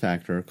mysterious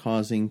factor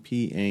causing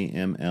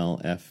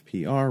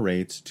PAML-FPR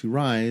rates to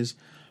rise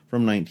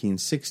from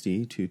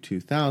 1960 to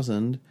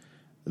 2000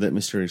 that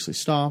mysteriously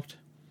stopped,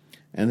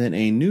 and then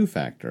a new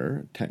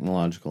factor,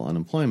 technological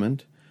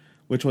unemployment,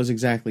 which was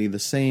exactly the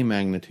same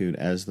magnitude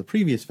as the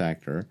previous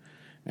factor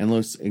and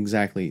looks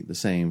exactly the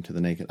same to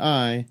the naked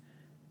eye,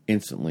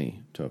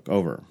 instantly took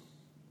over.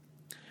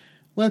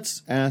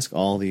 Let's ask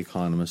all the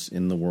economists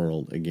in the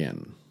world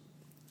again.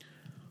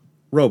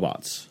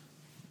 Robots.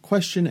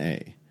 Question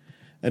A.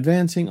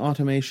 Advancing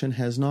automation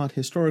has not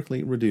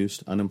historically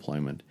reduced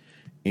unemployment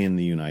in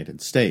the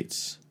United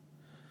States.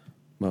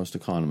 Most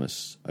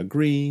economists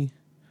agree.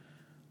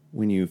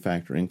 When you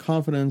factor in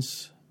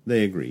confidence,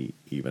 they agree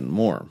even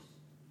more.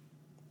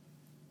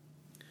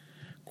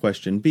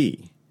 Question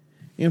B.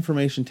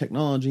 Information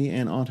technology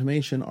and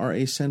automation are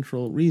a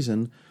central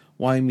reason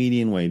why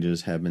median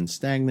wages have been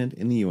stagnant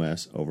in the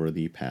U.S. over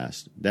the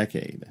past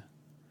decade.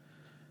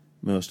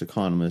 Most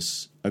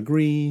economists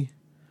agree.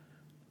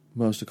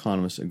 Most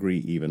economists agree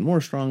even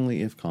more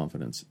strongly if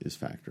confidence is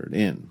factored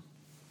in.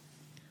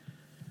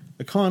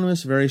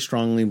 Economists very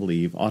strongly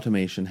believe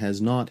automation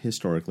has not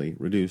historically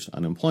reduced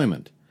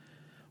unemployment,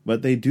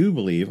 but they do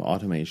believe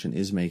automation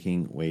is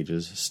making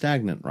wages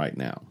stagnant right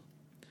now.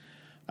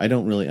 I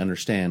don't really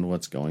understand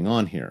what's going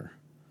on here.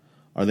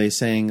 Are they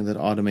saying that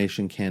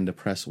automation can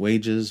depress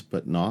wages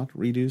but not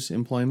reduce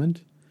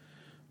employment?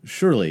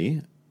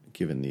 Surely,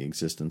 given the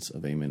existence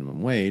of a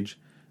minimum wage,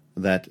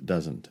 that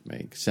doesn't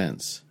make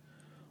sense.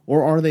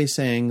 Or are they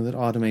saying that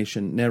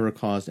automation never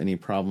caused any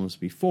problems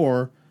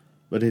before,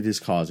 but it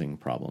is causing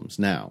problems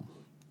now?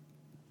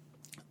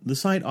 The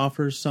site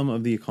offers some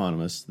of the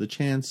economists the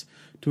chance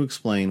to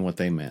explain what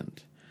they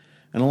meant,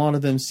 and a lot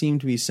of them seem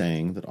to be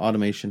saying that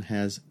automation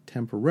has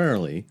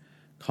temporarily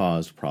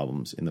caused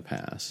problems in the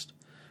past,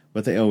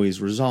 but they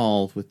always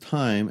resolve with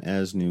time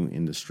as new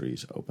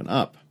industries open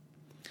up.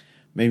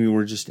 Maybe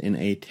we're just in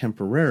a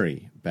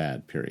temporary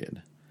bad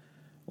period.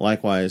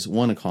 Likewise,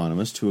 one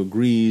economist who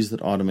agrees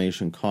that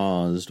automation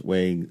caused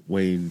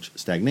wage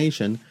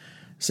stagnation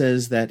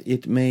says that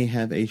it may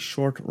have a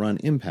short-run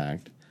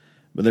impact,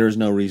 but there is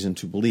no reason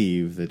to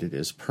believe that it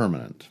is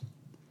permanent.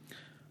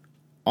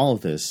 All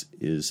of this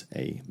is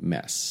a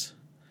mess.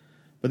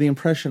 But the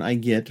impression I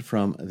get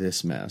from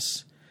this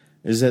mess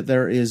is that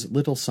there is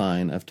little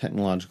sign of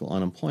technological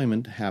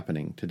unemployment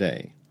happening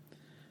today.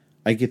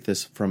 I get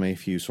this from a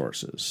few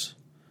sources.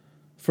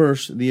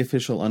 First, the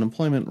official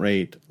unemployment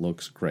rate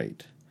looks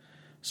great.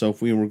 So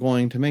if we were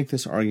going to make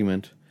this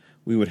argument,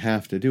 we would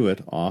have to do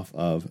it off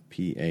of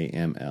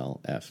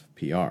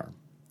PAML-FPR.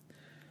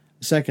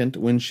 Second,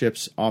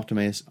 Winship's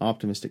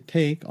optimistic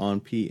take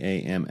on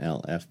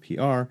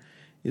PAML-FPR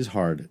is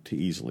hard to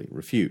easily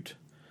refute.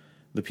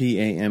 The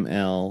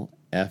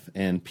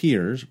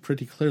PAML-FNPers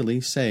pretty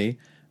clearly say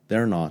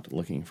they're not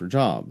looking for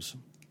jobs,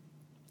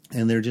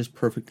 and they're just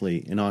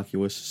perfectly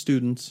innocuous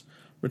students,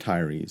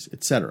 retirees,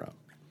 etc.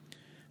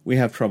 We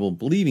have trouble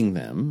believing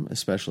them,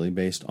 especially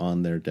based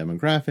on their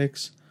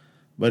demographics,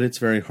 but it's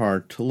very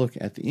hard to look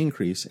at the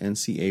increase and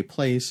see a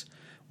place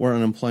where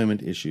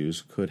unemployment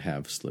issues could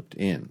have slipped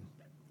in.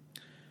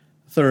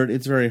 Third,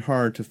 it's very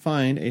hard to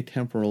find a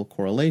temporal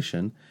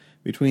correlation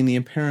between the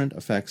apparent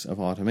effects of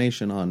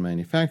automation on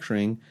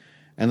manufacturing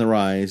and the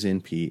rise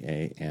in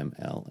PAMLFPR.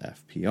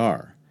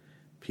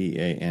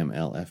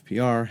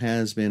 PAMLFPR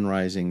has been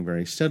rising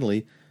very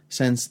steadily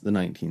since the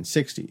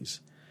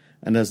 1960s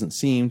and doesn't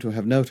seem to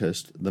have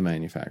noticed the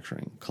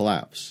manufacturing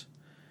collapse.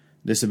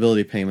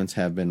 Disability payments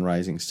have been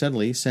rising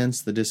steadily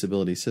since the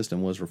disability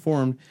system was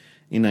reformed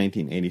in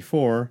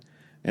 1984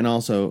 and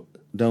also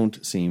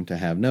don't seem to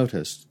have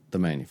noticed the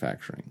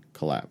manufacturing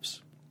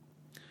collapse.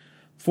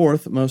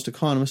 Fourth, most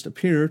economists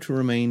appear to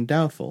remain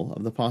doubtful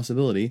of the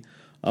possibility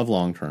of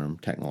long-term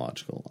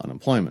technological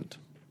unemployment.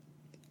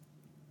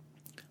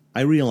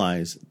 I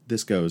realize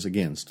this goes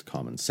against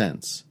common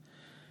sense.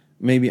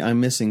 Maybe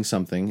I'm missing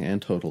something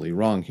and totally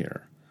wrong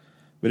here.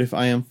 But if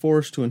I am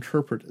forced to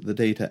interpret the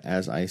data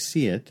as I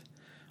see it,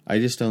 I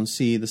just don't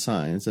see the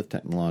signs of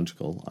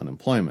technological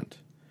unemployment.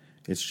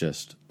 It's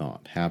just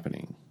not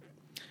happening.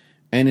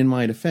 And in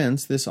my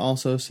defense, this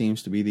also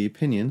seems to be the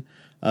opinion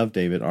of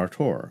David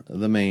Artur,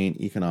 the main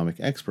economic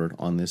expert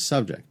on this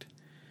subject.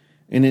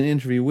 In an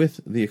interview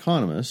with The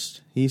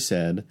Economist, he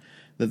said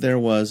that there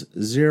was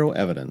zero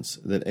evidence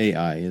that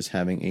AI is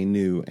having a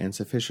new and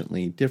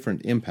sufficiently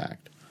different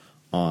impact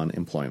on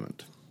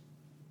employment.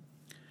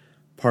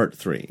 Part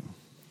 3.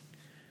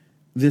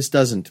 This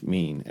doesn't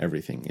mean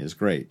everything is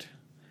great.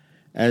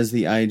 As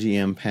the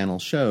IGM panel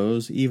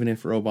shows, even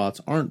if robots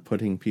aren't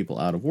putting people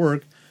out of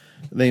work,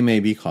 they may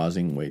be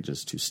causing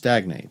wages to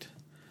stagnate.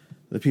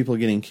 The people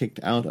getting kicked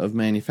out of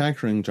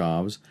manufacturing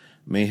jobs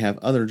may have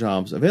other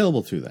jobs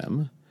available to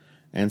them,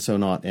 and so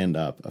not end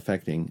up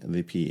affecting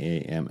the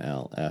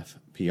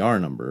PAMLFPR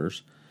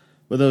numbers,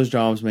 but those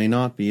jobs may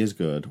not be as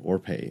good or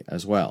pay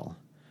as well.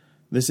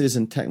 This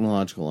isn't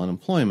technological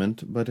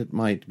unemployment, but it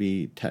might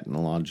be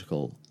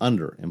technological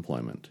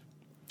underemployment.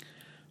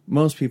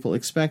 Most people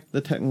expect the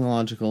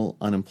technological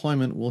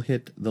unemployment will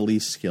hit the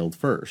least skilled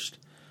first,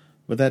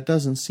 but that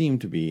doesn't seem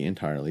to be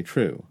entirely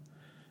true.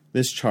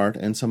 This chart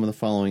and some of the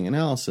following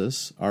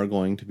analysis are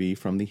going to be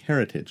from the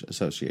Heritage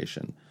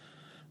Association,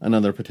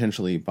 another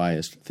potentially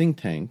biased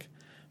think tank,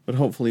 but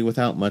hopefully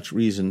without much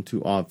reason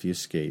to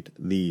obfuscate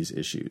these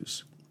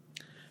issues.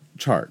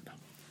 Chart.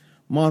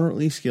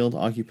 Moderately skilled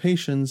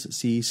occupations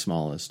see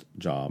smallest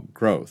job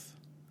growth.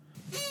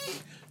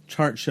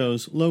 Chart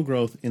shows low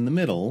growth in the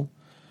middle,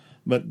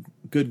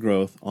 but good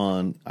growth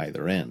on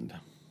either end.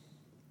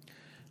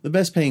 The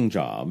best paying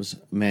jobs,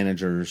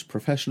 managers,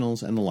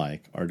 professionals, and the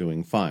like, are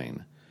doing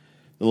fine.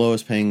 The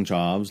lowest paying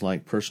jobs,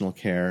 like personal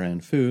care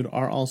and food,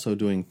 are also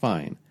doing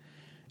fine.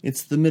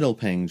 It's the middle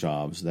paying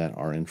jobs that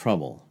are in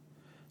trouble.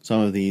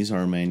 Some of these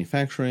are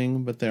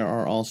manufacturing, but there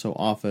are also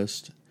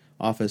office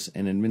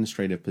and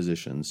administrative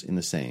positions in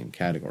the same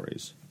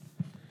categories.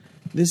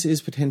 This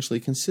is potentially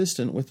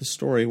consistent with the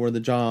story where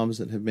the jobs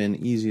that have been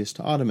easiest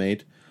to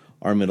automate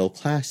are middle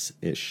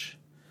class-ish.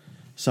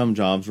 Some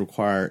jobs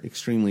require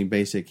extremely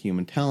basic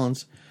human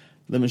talents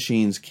the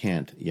machines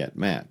can't yet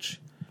match,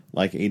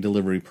 like a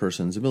delivery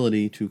person's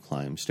ability to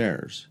climb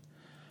stairs.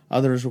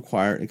 Others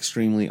require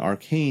extremely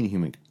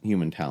arcane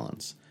human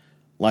talents,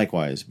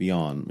 likewise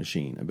beyond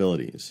machine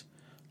abilities,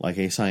 like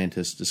a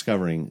scientist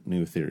discovering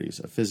new theories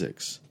of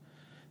physics.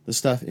 The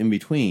stuff in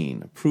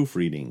between,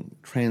 proofreading,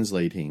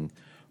 translating,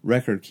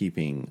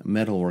 record-keeping,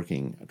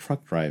 metalworking,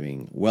 truck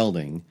driving,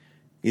 welding,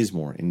 is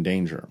more in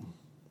danger.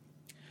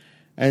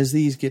 As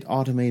these get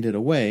automated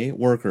away,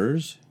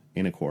 workers,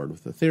 in accord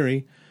with the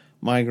theory,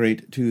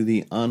 migrate to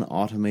the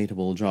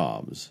unautomatable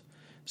jobs.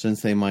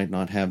 Since they might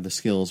not have the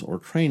skills or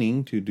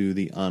training to do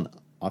the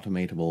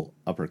unautomatable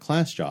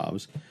upper-class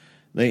jobs,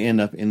 they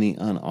end up in the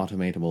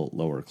unautomatable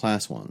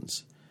lower-class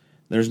ones.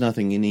 There's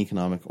nothing in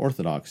economic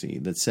orthodoxy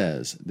that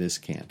says this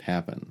can't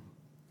happen.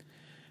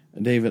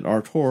 David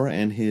Artur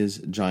and his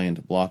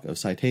giant block of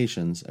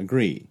citations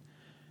agree.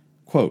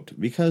 Quote,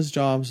 because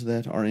jobs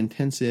that are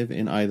intensive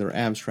in either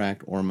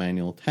abstract or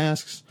manual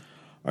tasks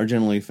are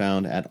generally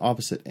found at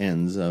opposite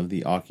ends of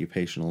the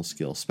occupational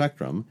skill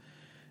spectrum,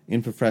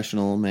 in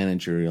professional,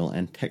 managerial,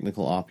 and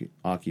technical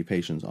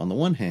occupations on the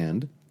one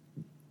hand,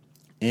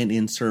 and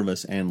in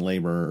service and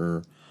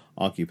labor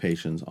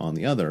occupations on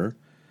the other,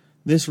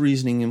 this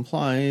reasoning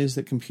implies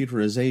that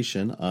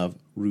computerization of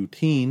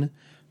routine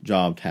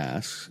job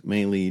tasks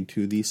may lead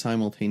to the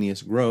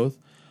simultaneous growth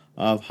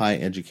of high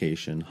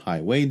education,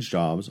 high wage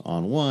jobs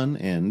on one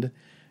end,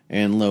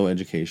 and low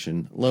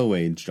education, low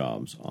wage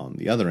jobs on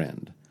the other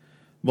end,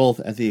 both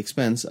at the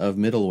expense of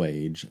middle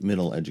wage,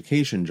 middle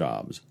education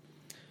jobs,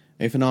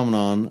 a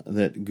phenomenon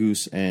that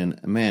Goose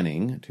and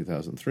Manning,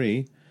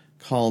 2003,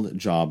 called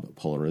job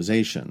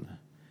polarization.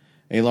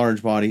 A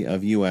large body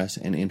of U.S.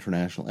 and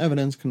international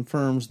evidence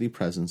confirms the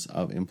presence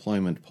of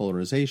employment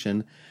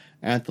polarization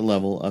at the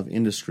level of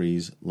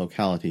industries,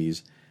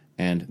 localities,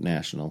 and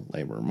national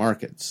labor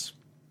markets.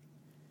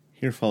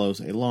 Here follows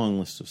a long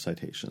list of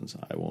citations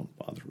I won't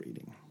bother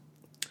reading.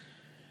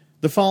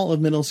 The fall of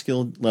middle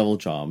skill level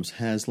jobs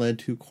has led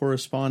to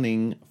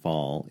corresponding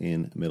fall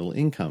in middle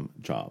income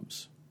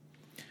jobs.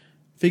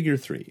 Figure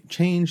 3.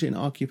 Change in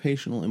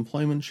occupational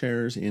employment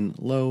shares in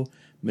low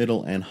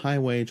middle and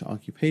high-wage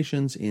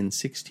occupations in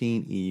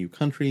 16 EU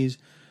countries,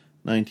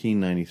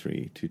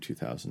 1993 to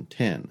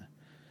 2010.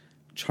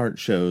 Chart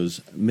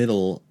shows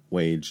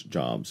middle-wage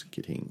jobs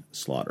getting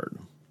slaughtered.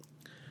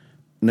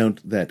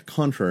 Note that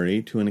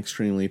contrary to an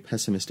extremely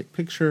pessimistic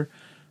picture,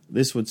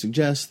 this would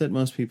suggest that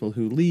most people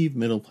who leave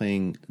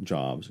middle-paying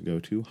jobs go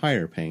to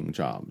higher-paying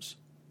jobs,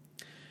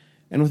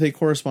 and with a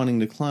corresponding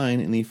decline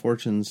in the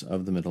fortunes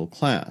of the middle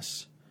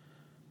class.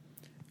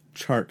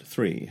 Chart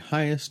 3.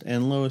 Highest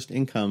and lowest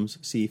incomes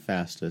see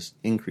fastest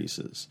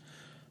increases.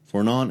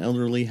 For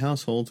non-elderly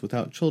households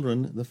without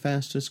children, the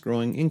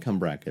fastest-growing income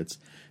brackets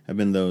have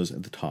been those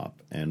at the top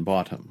and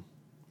bottom.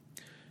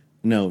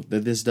 Note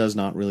that this does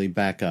not really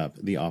back up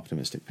the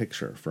optimistic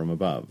picture from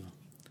above.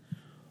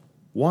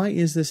 Why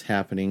is this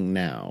happening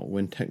now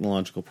when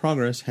technological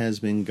progress has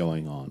been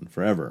going on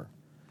forever?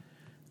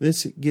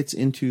 This gets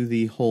into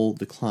the whole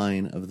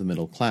decline of the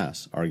middle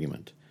class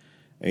argument,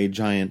 a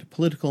giant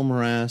political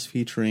morass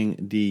featuring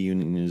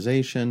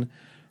deunionization,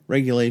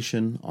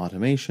 regulation,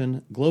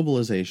 automation,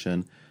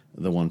 globalization,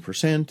 the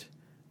 1%,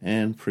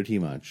 and pretty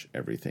much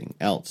everything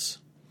else.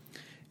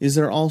 Is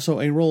there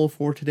also a role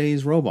for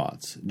today's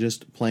robots,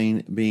 just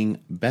plain being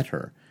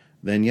better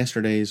than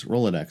yesterday's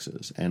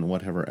Rolodexes and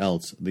whatever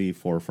else the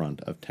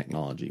forefront of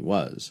technology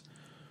was?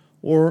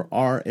 Or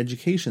our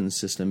education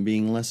system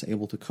being less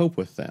able to cope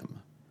with them?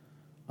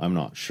 I'm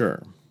not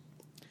sure.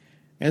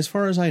 As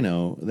far as I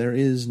know, there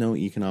is no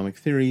economic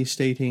theory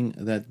stating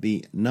that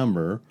the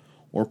number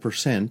or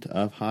percent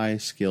of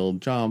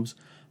high-skilled jobs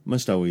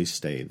must always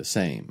stay the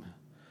same.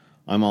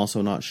 I'm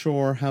also not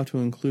sure how to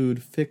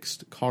include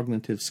fixed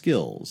cognitive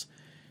skills,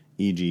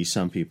 e.g.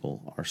 some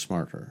people are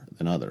smarter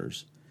than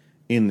others,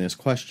 in this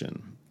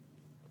question.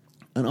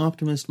 An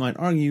optimist might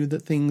argue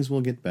that things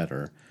will get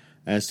better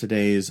as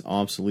today's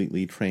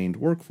obsoletely trained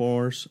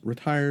workforce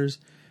retires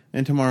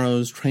and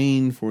tomorrow's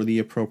trained for the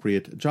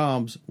appropriate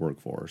jobs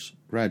workforce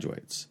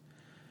graduates.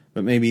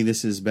 But maybe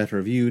this is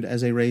better viewed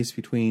as a race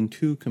between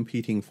two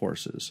competing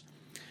forces: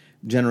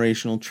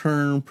 generational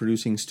churn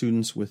producing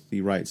students with the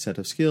right set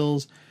of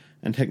skills,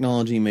 and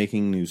technology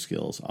making new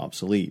skills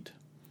obsolete.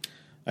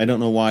 I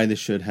don't know why this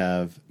should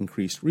have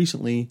increased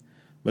recently,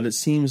 but it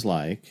seems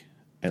like,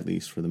 at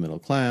least for the middle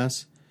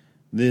class,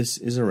 this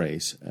is a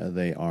race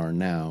they are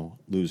now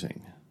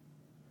losing.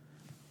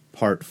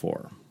 Part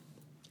 4.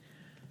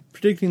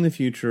 Predicting the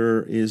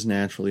future is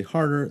naturally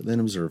harder than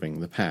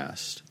observing the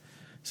past,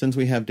 since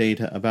we have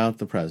data about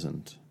the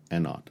present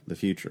and not the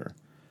future.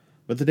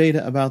 But the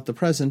data about the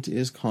present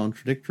is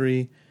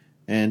contradictory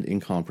and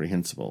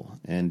incomprehensible,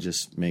 and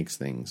just makes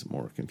things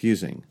more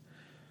confusing.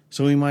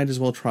 So we might as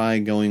well try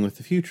going with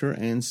the future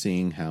and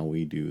seeing how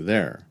we do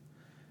there.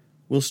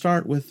 We'll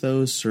start with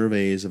those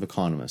surveys of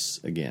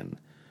economists again,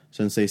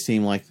 since they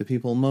seem like the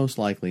people most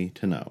likely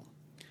to know.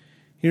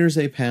 Here's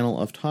a panel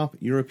of top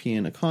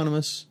European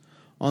economists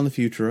on the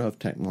future of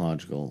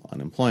technological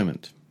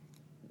unemployment.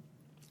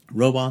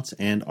 Robots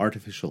and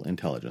artificial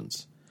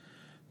intelligence.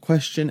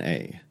 Question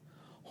A.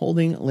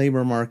 Holding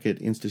labor market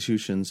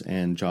institutions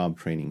and job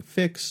training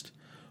fixed,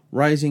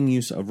 rising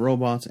use of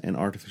robots and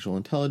artificial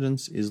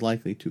intelligence is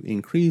likely to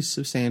increase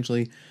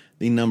substantially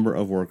the number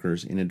of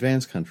workers in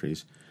advanced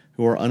countries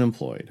who are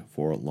unemployed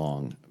for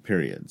long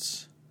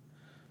periods.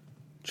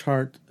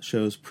 Chart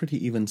shows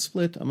pretty even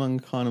split among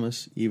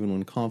economists, even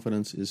when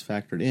confidence is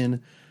factored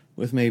in,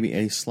 with maybe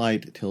a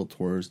slight tilt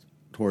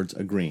towards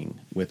agreeing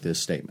with this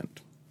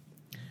statement.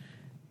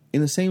 In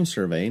the same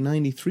survey,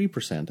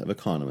 93% of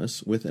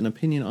economists with an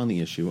opinion on the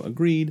issue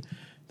agreed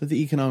that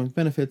the economic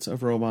benefits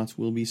of robots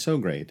will be so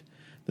great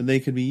that they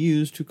could be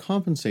used to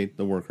compensate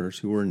the workers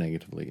who were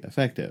negatively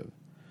effective.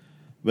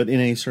 But in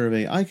a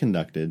survey I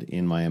conducted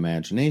in my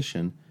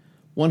imagination,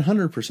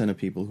 100% of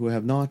people who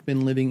have not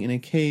been living in a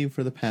cave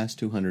for the past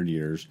 200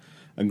 years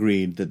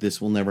agreed that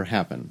this will never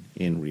happen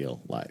in real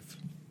life.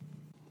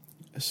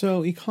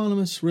 So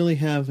economists really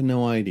have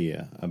no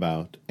idea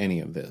about any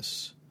of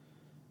this.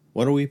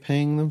 What are we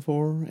paying them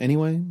for,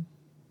 anyway?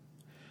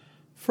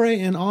 Frey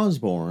and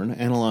Osborne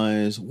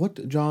analyze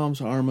what jobs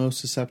are most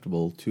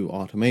susceptible to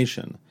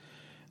automation.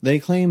 They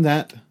claim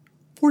that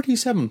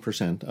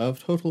 47%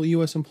 of total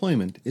U.S.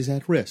 employment is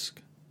at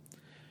risk.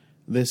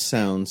 This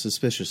sounds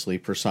suspiciously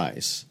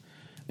precise,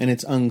 and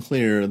it's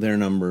unclear their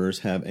numbers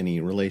have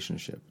any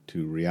relationship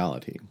to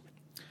reality.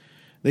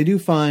 They do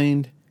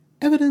find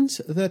evidence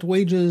that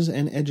wages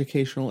and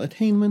educational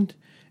attainment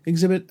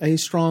exhibit a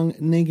strong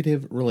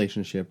negative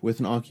relationship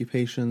with an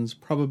occupation's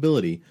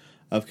probability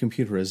of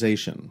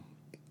computerization.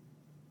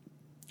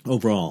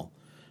 Overall,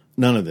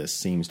 none of this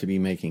seems to be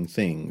making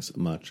things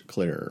much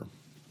clearer.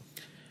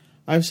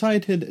 I've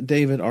cited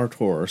David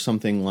Artur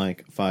something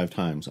like 5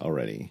 times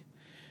already.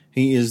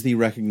 He is the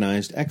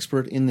recognized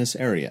expert in this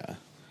area.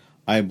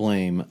 I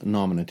blame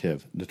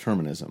nominative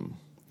determinism,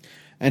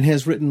 and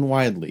has written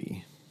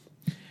widely.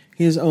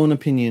 His own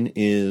opinion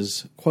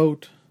is,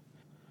 quote,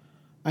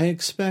 I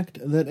expect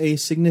that a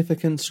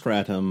significant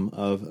stratum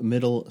of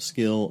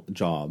middle-skill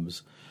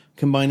jobs,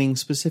 combining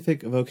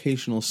specific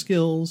vocational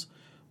skills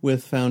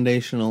with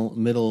foundational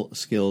middle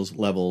skills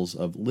levels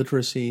of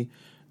literacy,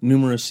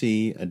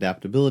 numeracy,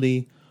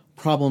 adaptability,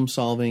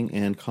 problem-solving,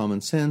 and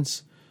common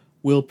sense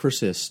will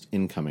persist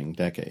in coming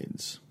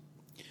decades.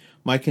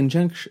 My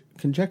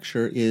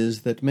conjecture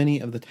is that many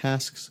of the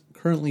tasks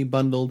currently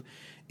bundled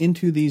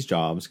into these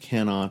jobs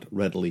cannot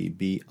readily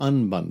be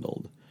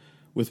unbundled,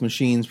 with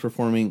machines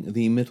performing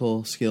the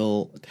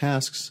middle-skill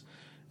tasks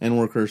and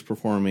workers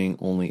performing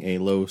only a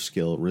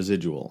low-skill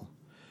residual,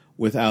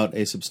 without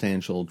a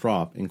substantial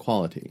drop in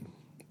quality.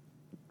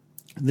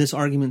 This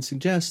argument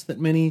suggests that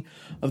many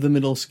of the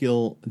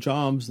middle-skill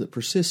jobs that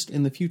persist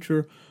in the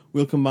future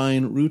will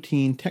combine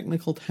routine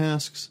technical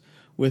tasks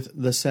with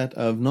the set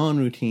of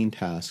non-routine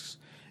tasks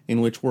in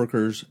which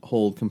workers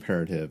hold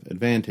comparative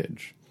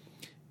advantage: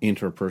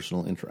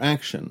 interpersonal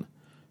interaction,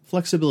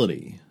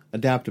 flexibility,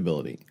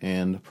 adaptability,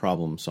 and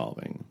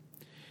problem-solving.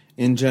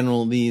 In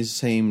general, these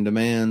same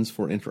demands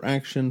for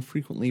interaction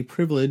frequently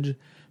privilege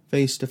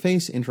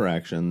face-to-face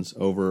interactions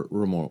over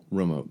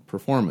remote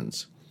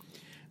performance,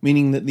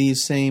 meaning that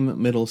these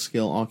same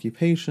middle-skill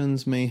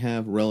occupations may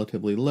have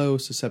relatively low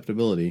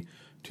susceptibility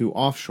to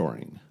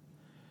offshoring.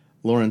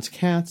 Lawrence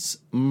Katz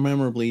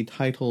memorably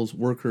titles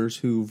workers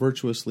who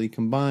virtuously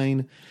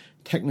combine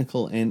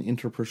technical and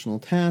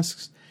interpersonal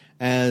tasks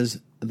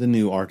as the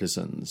new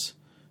artisans.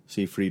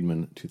 See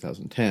Friedman,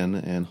 2010,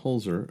 and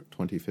Holzer,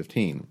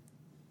 2015.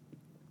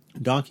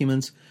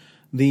 Documents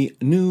the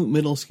new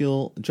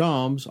middle-skill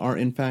jobs are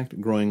in fact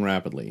growing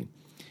rapidly,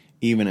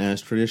 even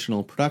as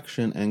traditional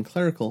production and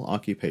clerical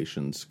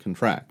occupations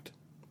contract.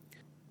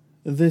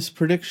 This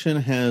prediction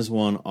has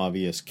one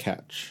obvious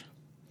catch.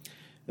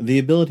 The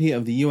ability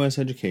of the U.S.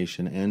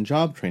 education and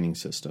job training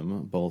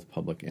system, both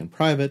public and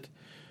private,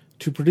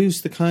 to produce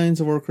the kinds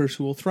of workers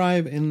who will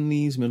thrive in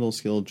these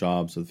middle-skill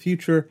jobs of the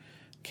future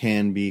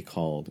can be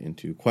called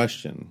into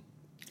question.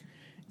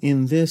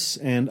 In this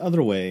and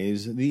other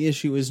ways, the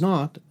issue is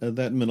not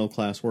that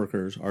middle-class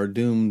workers are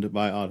doomed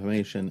by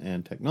automation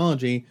and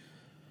technology,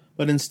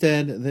 but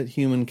instead that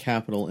human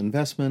capital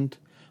investment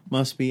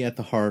must be at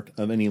the heart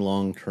of any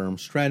long-term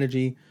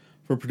strategy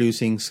for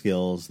producing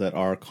skills that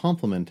are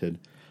complemented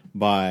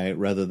by,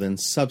 rather than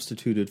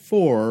substituted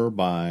for,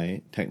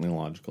 by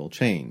technological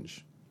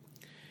change.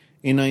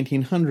 In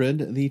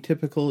 1900, the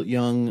typical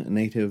young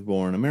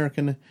native-born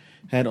American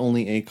had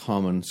only a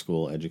common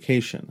school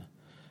education,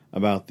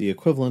 about the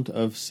equivalent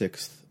of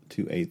 6th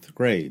to 8th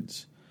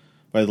grades.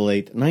 By the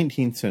late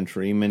 19th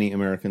century, many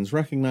Americans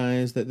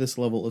recognized that this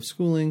level of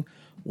schooling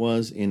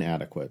was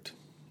inadequate.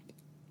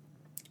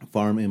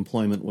 Farm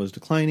employment was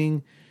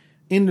declining,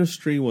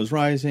 industry was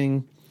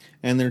rising,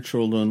 and their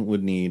children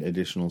would need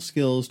additional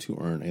skills to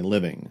earn a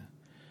living.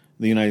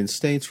 The United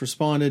States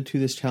responded to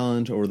this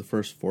challenge over the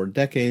first 4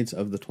 decades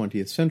of the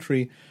 20th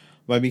century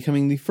by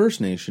becoming the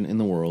first nation in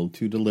the world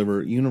to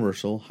deliver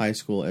universal high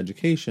school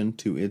education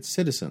to its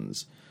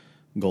citizens.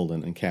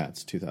 Golden and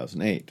Katz,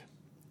 2008.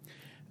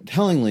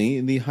 Tellingly,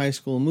 the high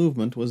school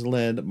movement was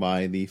led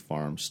by the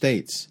farm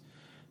states.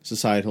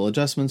 Societal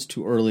adjustments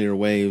to earlier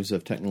waves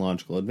of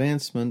technological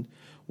advancement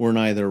were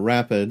neither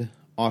rapid,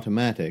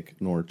 automatic,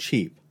 nor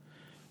cheap,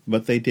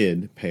 but they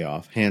did pay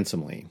off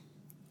handsomely.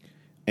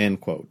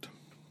 End quote.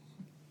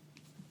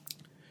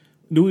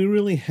 Do we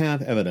really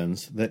have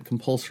evidence that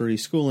compulsory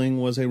schooling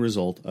was a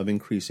result of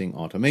increasing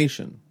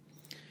automation?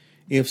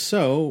 If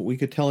so, we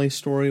could tell a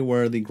story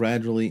where the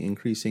gradually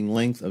increasing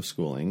length of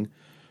schooling,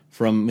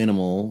 from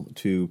minimal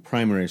to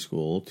primary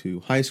school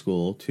to high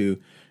school to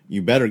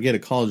you better get a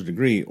college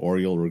degree or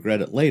you'll regret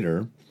it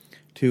later,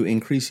 to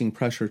increasing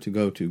pressure to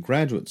go to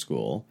graduate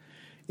school,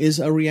 is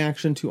a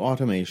reaction to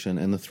automation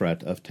and the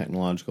threat of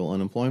technological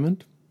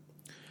unemployment?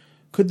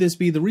 Could this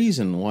be the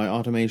reason why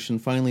automation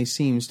finally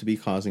seems to be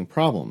causing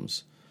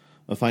problems?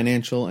 A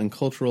financial and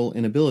cultural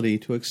inability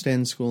to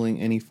extend schooling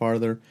any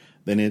farther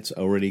than it's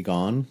already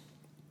gone?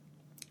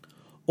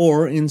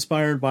 Or,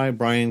 inspired by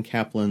Brian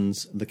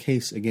Kaplan's The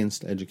Case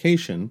Against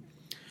Education,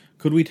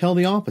 could we tell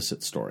the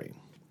opposite story?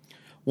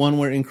 One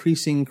where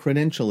increasing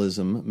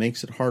credentialism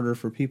makes it harder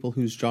for people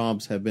whose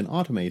jobs have been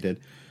automated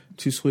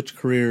to switch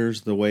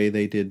careers the way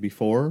they did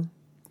before?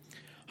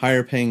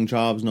 Higher paying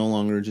jobs no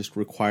longer just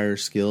require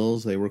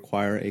skills, they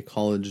require a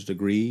college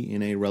degree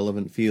in a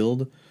relevant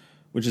field,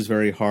 which is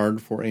very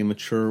hard for a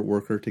mature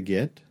worker to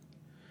get.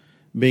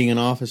 Being an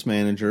office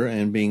manager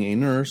and being a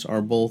nurse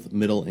are both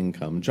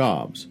middle-income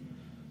jobs.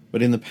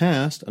 But in the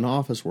past, an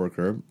office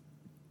worker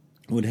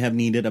would have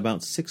needed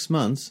about 6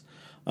 months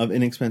of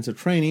inexpensive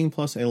training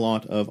plus a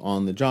lot of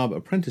on-the-job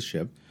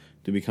apprenticeship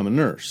to become a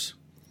nurse,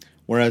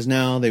 whereas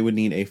now they would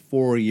need a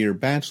 4-year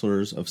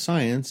bachelor's of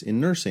science in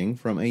nursing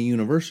from a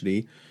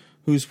university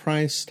whose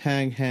price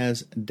tag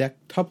has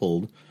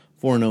dectupled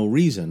for no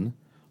reason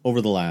over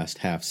the last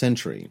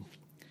half-century.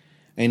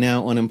 A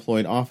now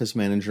unemployed office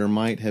manager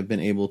might have been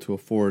able to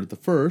afford the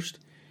first,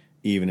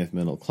 even if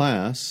middle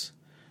class.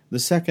 The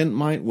second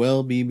might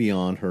well be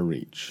beyond her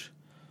reach.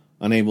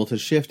 Unable to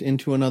shift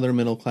into another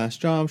middle-class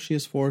job, she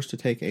is forced to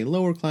take a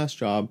lower-class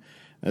job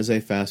as a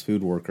fast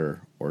food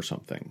worker or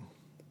something.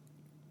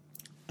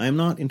 I am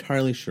not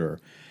entirely sure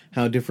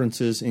how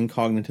differences in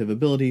cognitive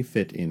ability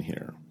fit in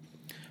here.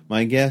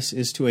 My guess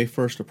is to a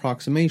first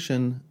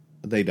approximation,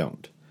 they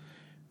don't.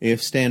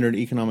 If standard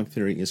economic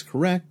theory is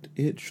correct,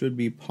 it should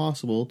be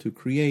possible to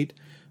create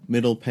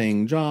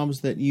middle-paying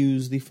jobs that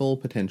use the full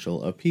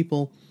potential of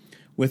people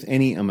with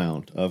any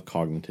amount of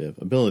cognitive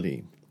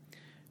ability,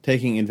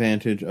 taking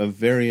advantage of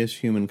various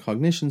human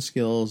cognition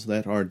skills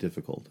that are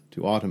difficult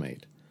to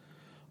automate.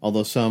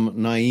 Although some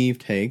naive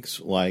takes,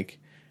 like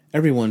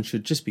everyone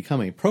should just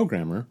become a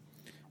programmer,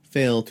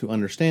 fail to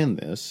understand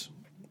this,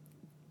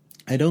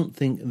 I don't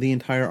think the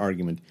entire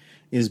argument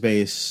is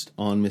based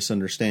on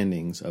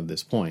misunderstandings of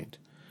this point,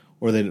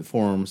 or that it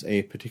forms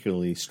a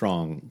particularly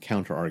strong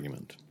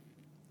counter-argument.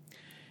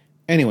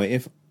 Anyway,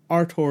 if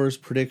Arthur's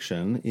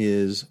prediction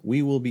is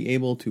we will be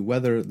able to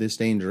weather this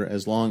danger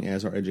as long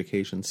as our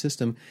education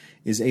system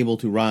is able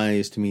to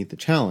rise to meet the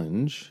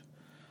challenge,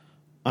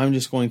 I'm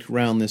just going to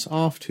round this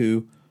off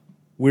to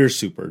we're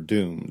super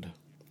doomed.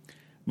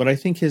 But I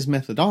think his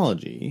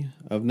methodology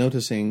of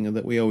noticing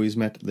that we always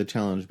met the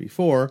challenge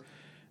before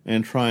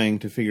and trying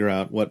to figure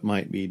out what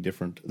might be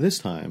different this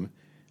time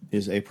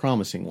is a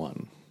promising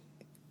one.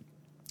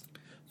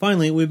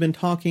 Finally, we've been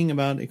talking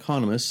about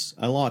economists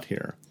a lot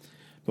here.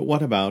 But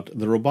what about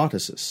the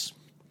roboticists?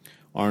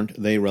 Aren't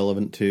they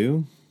relevant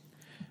too?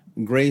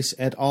 Grace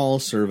et al.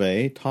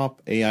 Survey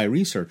top AI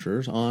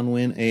researchers on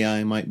when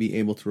AI might be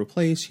able to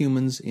replace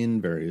humans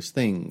in various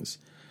things.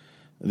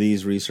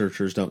 These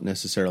researchers don't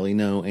necessarily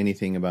know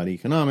anything about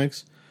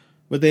economics,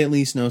 but they at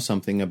least know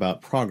something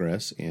about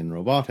progress in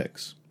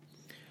robotics.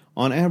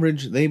 On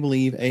average, they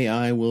believe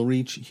AI will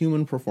reach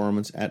human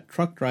performance at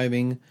truck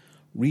driving,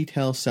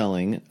 retail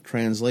selling,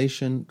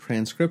 translation,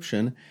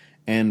 transcription,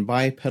 and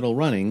bipedal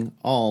running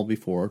all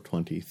before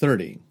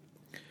 2030.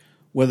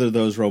 Whether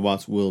those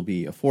robots will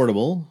be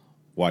affordable,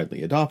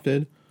 widely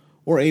adopted,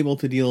 or able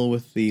to deal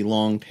with the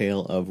long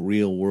tail of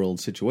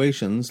real-world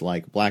situations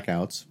like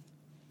blackouts,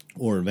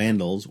 or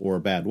vandals, or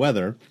bad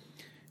weather,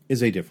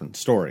 is a different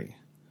story.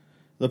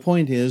 The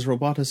point is,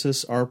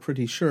 roboticists are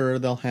pretty sure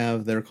they'll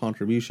have their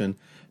contribution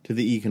to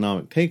the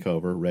economic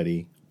takeover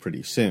ready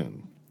pretty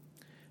soon.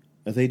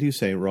 They do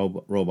say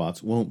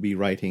robots won't be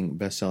writing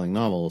best-selling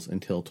novels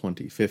until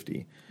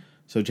 2050,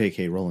 so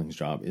J.K. Rowling's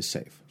job is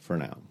safe for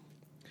now.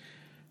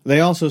 They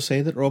also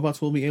say that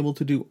robots will be able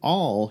to do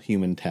all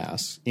human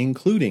tasks,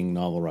 including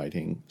novel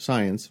writing,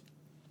 science,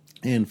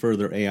 and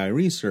further AI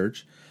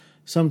research,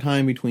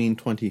 sometime between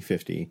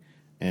 2050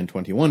 and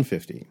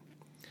 2150.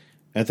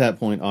 At that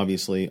point,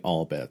 obviously,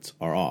 all bets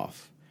are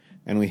off,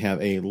 and we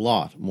have a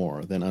lot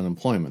more than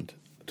unemployment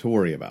to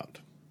worry about.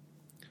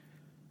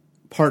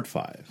 Part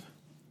 5.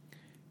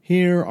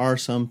 Here are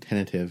some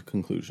tentative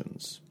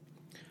conclusions.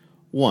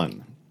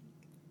 1.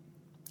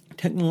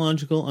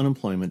 Technological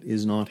unemployment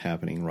is not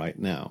happening right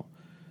now,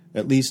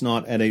 at least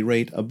not at a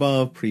rate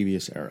above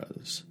previous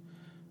eras.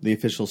 The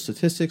official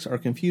statistics are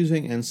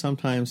confusing and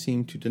sometimes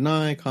seem to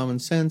deny common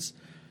sense,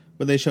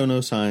 but they show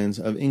no signs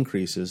of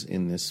increases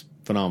in this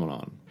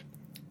phenomenon.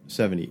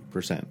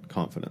 70%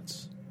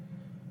 confidence.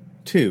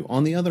 2.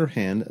 On the other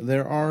hand,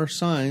 there are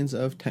signs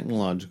of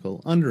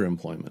technological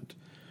underemployment.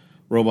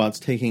 Robots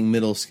taking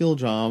middle skill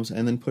jobs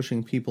and then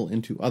pushing people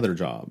into other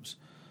jobs.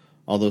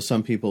 Although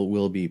some people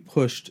will be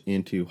pushed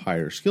into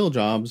higher skill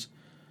jobs,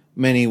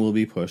 many will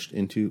be pushed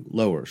into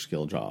lower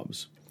skill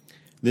jobs.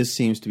 This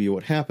seems to be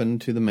what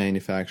happened to the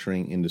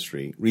manufacturing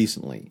industry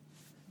recently.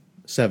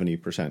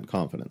 70%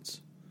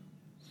 confidence.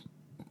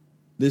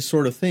 This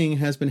sort of thing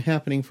has been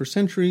happening for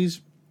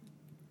centuries,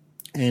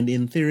 and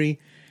in theory,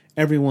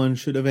 everyone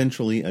should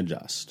eventually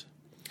adjust.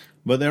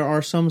 But there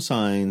are some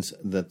signs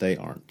that they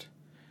aren't.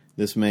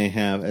 This may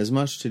have as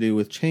much to do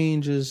with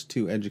changes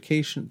to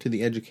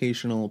the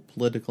educational,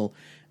 political,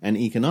 and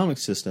economic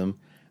system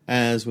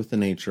as with the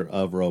nature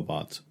of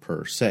robots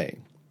per se.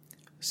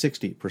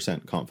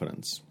 60%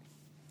 confidence.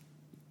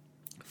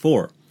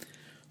 4.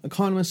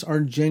 Economists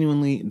are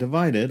genuinely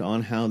divided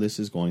on how this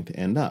is going to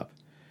end up,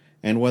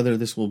 and whether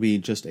this will be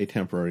just a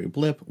temporary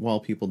blip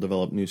while people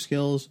develop new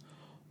skills,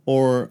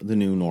 or the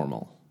new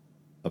normal.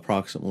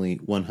 Approximately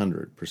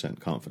 100%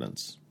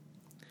 confidence.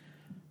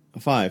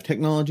 5.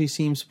 Technology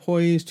seems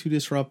poised to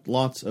disrupt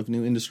lots of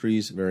new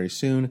industries very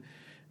soon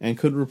and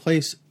could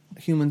replace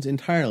humans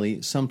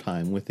entirely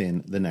sometime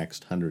within the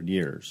next 100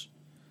 years.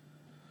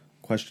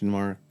 Question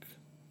mark,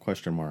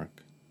 question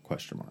mark,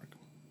 question mark.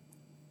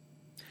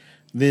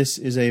 This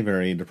is a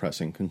very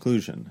depressing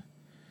conclusion.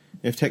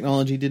 If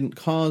technology didn't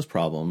cause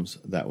problems,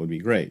 that would be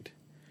great.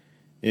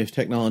 If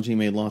technology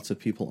made lots of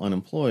people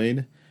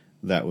unemployed,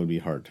 that would be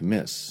hard to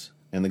miss,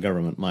 and the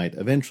government might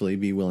eventually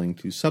be willing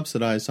to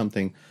subsidize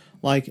something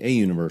like a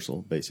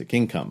universal basic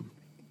income.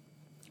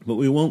 But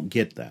we won't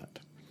get that.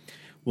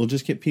 We'll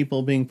just get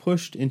people being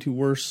pushed into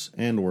worse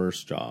and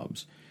worse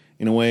jobs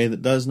in a way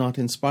that does not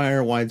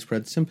inspire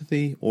widespread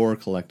sympathy or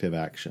collective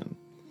action.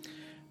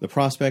 The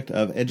prospect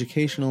of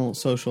educational,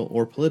 social,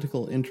 or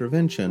political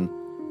intervention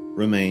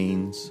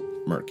remains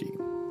murky.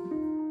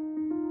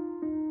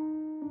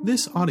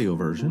 This audio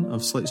version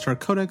of Slate Star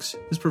Codex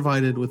is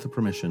provided with the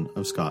permission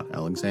of Scott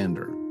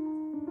Alexander.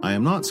 I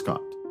am not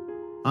Scott.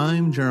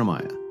 I'm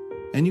Jeremiah.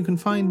 and you can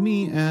find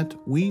me at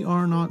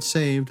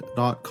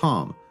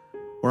wearenotsaved.com,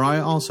 where I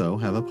also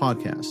have a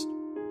podcast.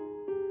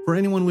 For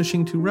anyone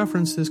wishing to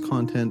reference this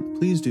content,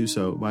 please do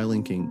so by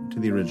linking to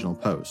the original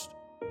post.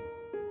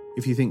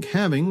 If you think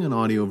having an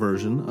audio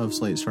version of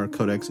Slate Star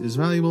Codex is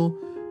valuable,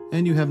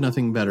 and you have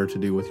nothing better to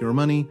do with your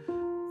money,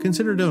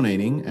 consider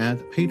donating at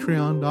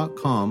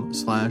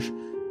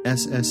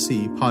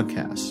patreon.com/SSC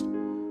podcast,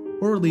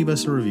 or leave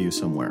us a review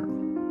somewhere.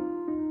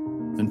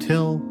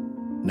 Until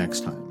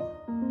next time.